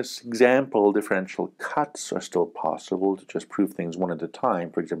here in this example, differential cuts are still possible to just prove things one at a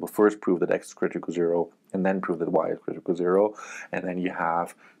time. For example, first prove that x is greater or equal to 0, and then prove that y is greater or equal to 0, and then you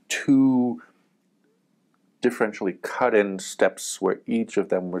have two differentially cut-in steps where each of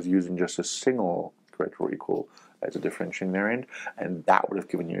them was using just a single greater or equal as a differential invariant, and that would have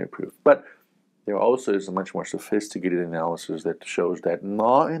given you a proof. But there also is a much more sophisticated analysis that shows that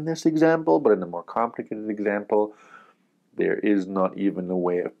not in this example, but in a more complicated example, there is not even a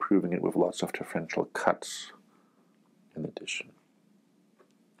way of proving it with lots of differential cuts in addition.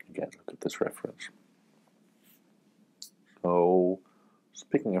 Again, look at this reference. So,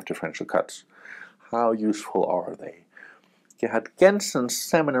 speaking of differential cuts, how useful are they? Gerhard Gensen's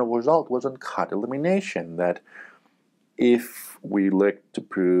seminal result was on cut elimination, that if we look to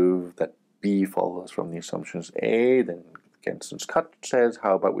prove that B follows from the assumptions A, then Gensen's cut says,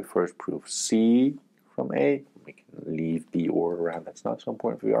 how about we first prove C from A? We can leave B or around, that's not so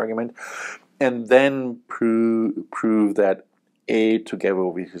important for the argument. And then prove that A together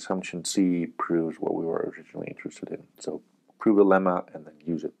with the assumption C proves what we were originally interested in. So prove a lemma and then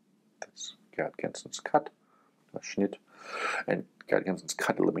use it. That's Gerhard Gensen's cut, Schnitt. And Gerhard Gensen's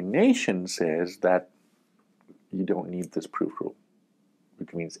cut elimination says that you don't need this proof rule,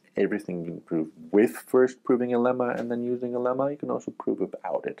 which means everything you can prove with first proving a lemma and then using a lemma, you can also prove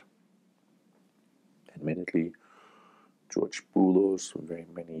without it. Admittedly, George Boulos, very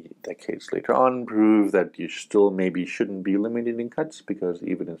many decades later on, proved that you still maybe shouldn't be eliminating cuts, because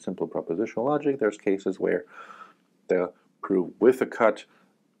even in simple propositional logic, there's cases where the proof with a cut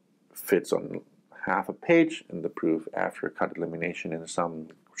fits on half a page, and the proof after cut elimination in some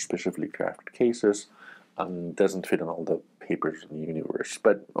specifically crafted cases doesn't fit on all the papers in the universe.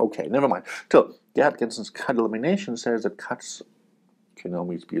 But okay, never mind. So Gerhard Gensen's cut elimination says that cuts can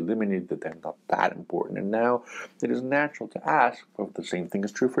always be eliminated, that they're not that important. And now it is natural to ask if the same thing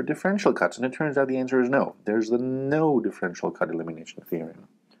is true for differential cuts, and it turns out the answer is no. There's the no differential cut elimination theorem,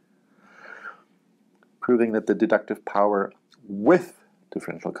 proving that the deductive power with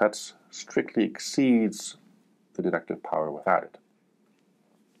differential cuts strictly exceeds the deductive power without it.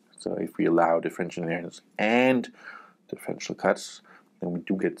 So if we allow differential invariants and differential cuts, then we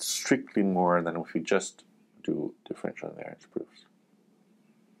do get strictly more than if we just do differential invariance proofs.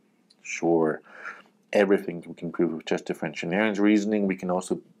 Sure, everything we can prove with just differential invariance reasoning, we can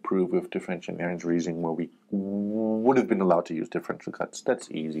also prove with differential invariance reasoning where we would have been allowed to use differential cuts.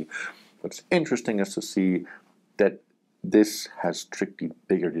 That's easy. What's interesting is to see that this has strictly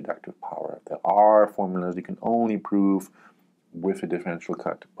bigger deductive power. There are formulas you can only prove with a differential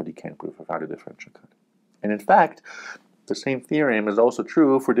cut, but you can't prove without a differential cut. And in fact, the same theorem is also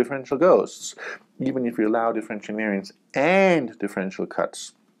true for differential ghosts. Even if you allow differential invariants and differential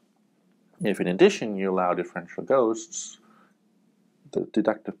cuts, if in addition you allow differential ghosts, the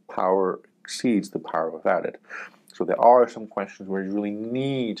deductive power exceeds the power without it. So there are some questions where you really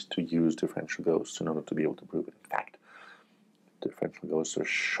need to use differential ghosts in order to be able to prove it. In fact, differential ghosts are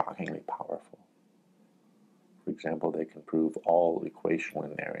shockingly powerful. For example, they can prove all equational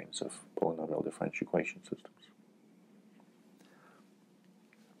invariants of polynomial differential equation systems.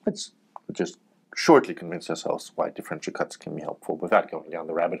 Let's just shortly convince ourselves why differential cuts can be helpful without going down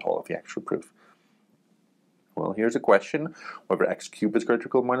the rabbit hole of the actual proof. Well, here's a question, whether x cubed is greater or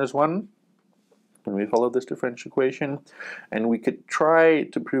equal to minus 1, when we follow this differential equation, and we could try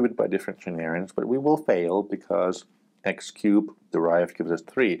to prove it by differential invariance, but we will fail because x cubed derived gives us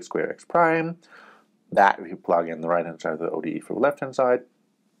 3 square x prime. That, if you plug in the right-hand side of the ODE for the left-hand side,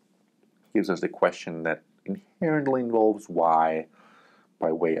 gives us the question that inherently involves y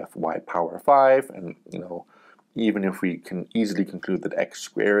by way of y power 5, and even if we can easily conclude that x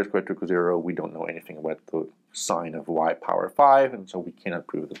squared is greater or equal to 0, we don't know anything about the sign of y power 5, and so we cannot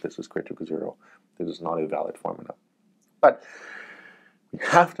prove that this is greater or equal to 0. This is not a valid formula. But we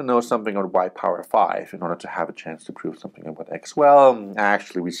have to know something about y power 5 in order to have a chance to prove something about x? Well,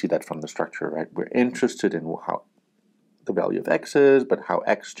 actually, we see that from the structure, right? We're interested in how the value of x is, but how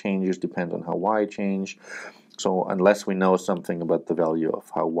x changes depends on how y change. So unless we know something about the value of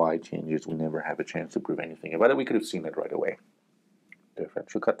how y changes, we never have a chance to prove anything about it. We could have seen it right away.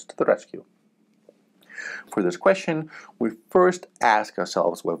 Differential cuts to the rescue. For this question, we first ask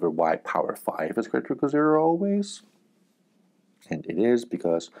ourselves whether y power 5 is greater or equal to 0 always. And it is,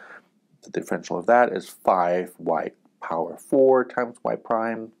 because the differential of that is 5y power 4 times y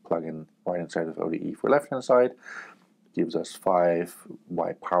prime. Plug in right-hand side of ODE for left-hand side. Gives us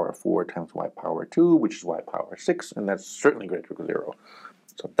 5y power 4 times y power 2, which is y power 6, and that's certainly greater or equal to 0.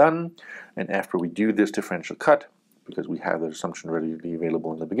 So done. And after we do this differential cut, because we have the assumption readily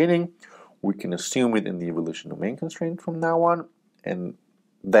available in the beginning, we can assume it in the evolution domain constraint from now on, and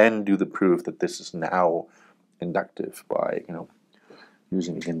then do the proof that this is now inductive by,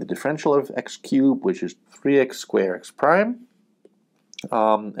 using again the differential of x cubed, which is 3x squared x prime,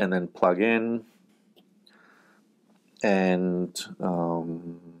 and then plug in, and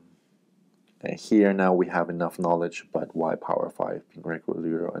here now we have enough knowledge about y power 5 being greater or equal to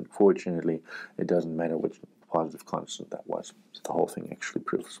 0. Unfortunately, it doesn't matter which positive constant that was. So the whole thing actually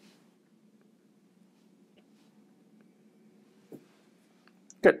proves.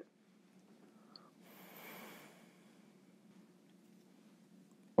 Good.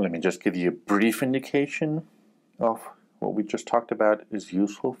 Let me just give you a brief indication of what we just talked about is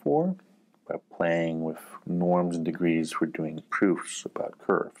useful for by playing with norms and degrees for doing proofs about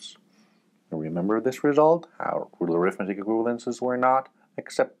curves. Remember this result, how real arithmetic equivalences were not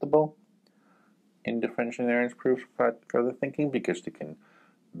acceptable in differential invariance proofs without further thinking, because they can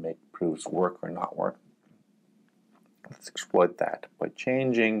make proofs work or not work. Let's exploit that by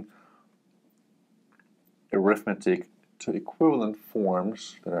changing arithmetic to equivalent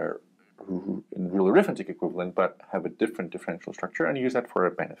forms that are in real arithmetic equivalent but have a different differential structure, and use that for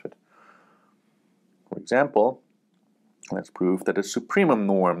our benefit. For example, let's prove that a supremum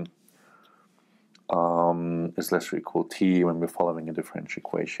norm is less or equal to t when we're following a differential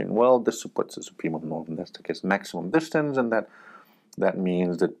equation. Well, this supports the supremum norm. That's to get maximum distance, and that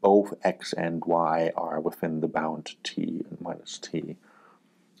means that both x and y are within the bound t and minus t.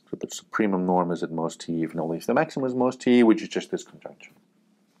 So the supremum norm is at most t if and only if the maximum is most t, which is just this conjunction.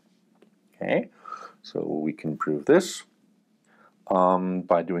 Okay, so we can prove this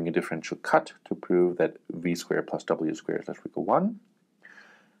by doing a differential cut to prove that v squared plus w squared is less or equal to 1.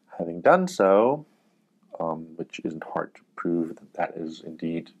 Having done so, which isn't hard to prove that that is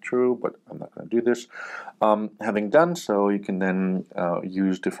indeed true, but I'm not going to do this. Having done so, you can then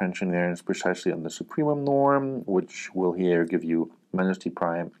use differential invariance precisely on the supremum norm, which will here give you minus t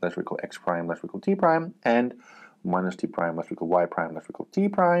prime less or equal to x prime less or equal to t prime, and minus t prime less or equal to y prime less or equal to t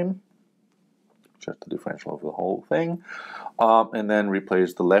prime, just the differential of the whole thing, and then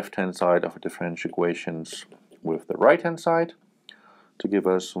replace the left-hand side of the differential equations with the right-hand side to give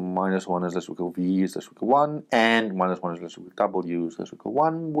us minus 1 is less or equal to v is less or equal to 1, and minus 1 is less or equal to w is less or equal to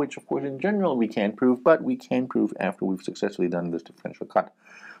 1, which of course in general we can't prove, but we can prove after we've successfully done this differential cut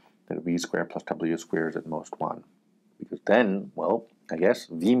that v squared plus w squared is at most 1. Because then, well, I guess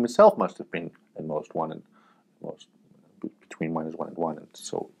v itself must have been at most 1 and most between minus 1 and 1, and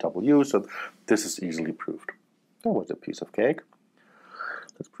so w, so this is easily proved. That was a piece of cake.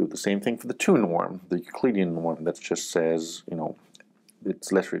 Let's prove the same thing for the 2 norm, the Euclidean norm that just says,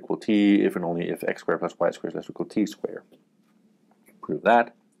 it's less or equal to t if and only if x squared plus y squared is less or equal to t squared. Prove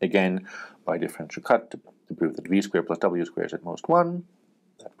that, again, by differential cut to prove that v squared plus w squared is at most 1.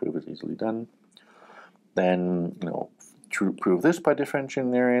 That proof is easily done. Then, to prove this by differential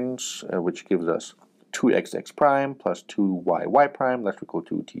invariance, which gives us 2xx prime plus 2yy prime less or equal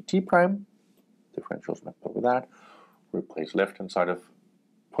to tt prime. Differentials mapped over that. Replace left-hand side of,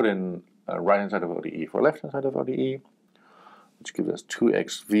 put in right-hand side of ODE for left-hand side of ODE, which gives us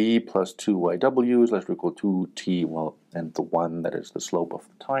 2xv plus 2yw is less or equal to t, well, and the 1 that is the slope of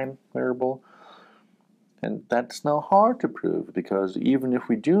the time variable. And that's now hard to prove, because even if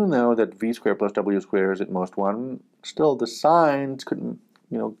we do know that v squared plus w squared is at most 1, still the signs couldn't,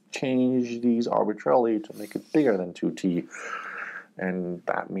 change these arbitrarily to make it bigger than 2t. And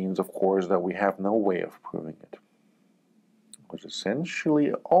that means, of course, that we have no way of proving it. It was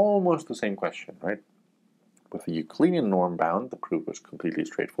essentially almost the same question, right? With the Euclidean norm bound, the proof was completely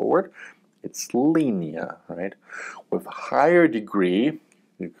straightforward. It's linear, right? With a higher degree,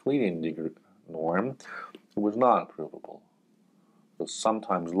 Euclidean norm, it was not provable. So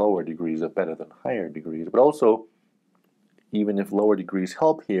sometimes lower degrees are better than higher degrees, but also, even if lower degrees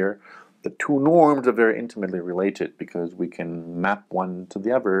help here, The two norms are very intimately related because we can map one to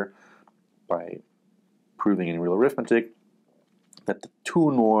the other by proving in real arithmetic that the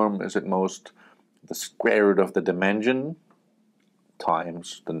 2 norm is at most the square root of the dimension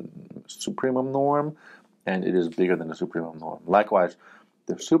times the supremum norm, and it is bigger than the supremum norm. Likewise,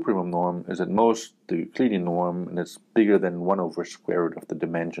 the supremum norm is at most the Euclidean norm, and it's bigger than 1 over square root of the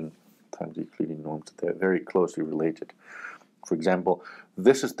dimension times the Euclidean norm. So they're very closely related. For example,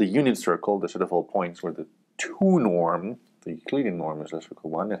 this is the unit circle, the set of all points where the 2 norm, the Euclidean norm, is a circle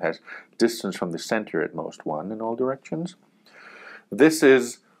 1. It has distance from the center at most 1 in all directions. This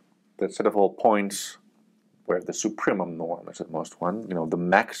is the set of all points where the supremum norm is at most 1. You know, the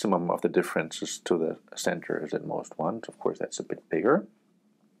maximum of the differences to the center is at most 1. So of course, that's a bit bigger.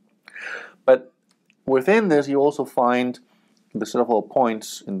 But within this, you also find the set of all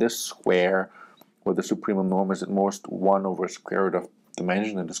points in this square where the supremum norm is at most 1 over square root of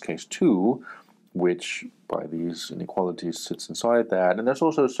dimension, in this case 2, which by these inequalities sits inside that. And there's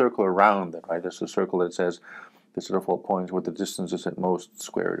also a circle around that, right? There's a circle that says the set of all points where the distance is at most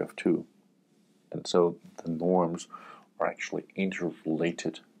square root of 2. And so the norms are actually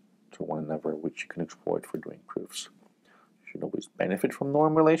interrelated to one another, which you can exploit for doing proofs. You should always benefit from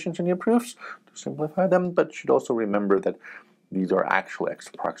norm relations in your proofs to simplify them, but you should also remember that these are actual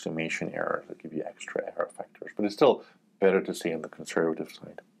approximation errors that give you extra error factors. But it's still better to see on the conservative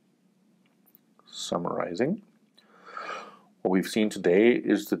side. Summarizing, what we've seen today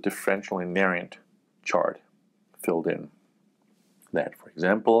is the differential invariant chart filled in. That, for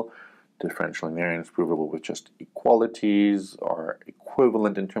example, differential invariants provable with just equalities are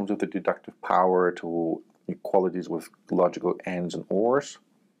equivalent in terms of the deductive power to equalities with logical ands and ors.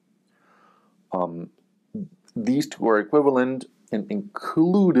 These two are equivalent and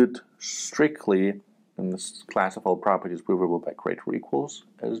included strictly in this class of all properties provable by greater or equals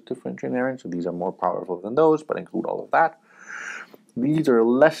as differential invariants. So these are more powerful than those, but include all of that. These are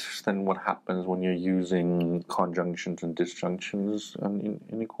less than what happens when you're using conjunctions and disjunctions and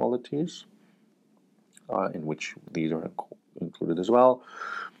inequalities, in which these are included as well.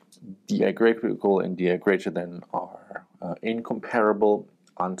 di greater or equal and di greater than are incomparable,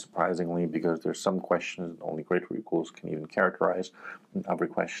 unsurprisingly, because there's some questions that only greater or equals can even characterize, and other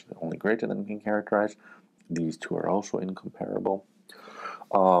questions that only greater than can characterize. These two are also incomparable.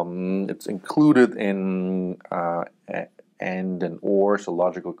 It's included in and or, so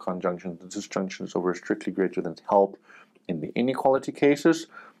logical conjunctions and disjunctions over strictly greater than help in the inequality cases,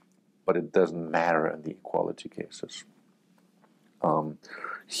 but it doesn't matter in the equality cases.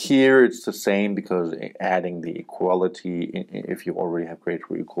 Here it's the same because adding the equality, if you already have greater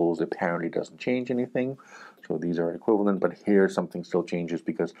or equals, apparently doesn't change anything. So these are equivalent, but here something still changes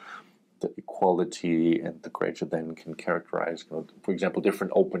because the equality and the greater than can characterize, for example,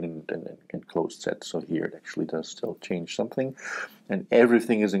 different open and closed sets. So here it actually does still change something. And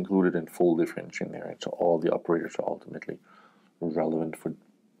everything is included in full differential invariant. So all the operators are ultimately relevant for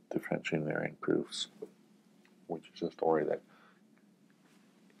differential invariant proofs, which is a story that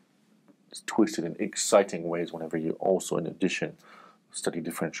is twisted in exciting ways whenever you also, in addition, study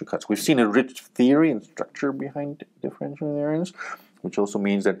differential cuts. We've seen a rich theory and structure behind differential invariants, which also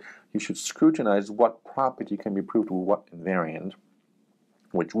means that you should scrutinize what property can be proved with what invariant,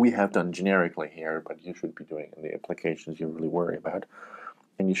 which we have done generically here, but you should be doing in the applications you really worry about.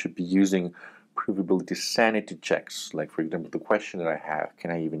 And you should be using provability sanity checks, like for example the question that I have,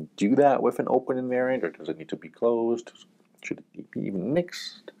 can I even do that with an open invariant, or does it need to be closed? Should it be even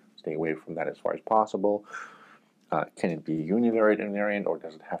mixed? Stay away from that as far as possible. Can it be a univariate invariant, or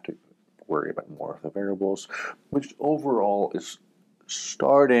does it have to worry about more of the variables? Which overall is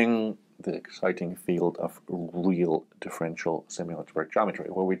starting the exciting field of real differential semi-algebraic geometry,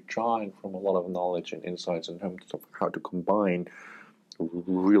 where we're drawing from a lot of knowledge and insights in terms of how to combine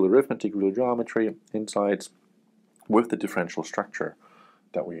real arithmetic, real geometry insights with the differential structure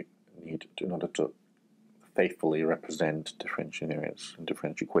that we need in order to faithfully represent differential invariants and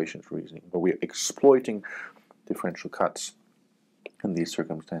differential equations reasoning, but we're exploiting differential cuts in these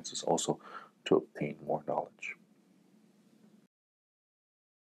circumstances also to obtain more knowledge.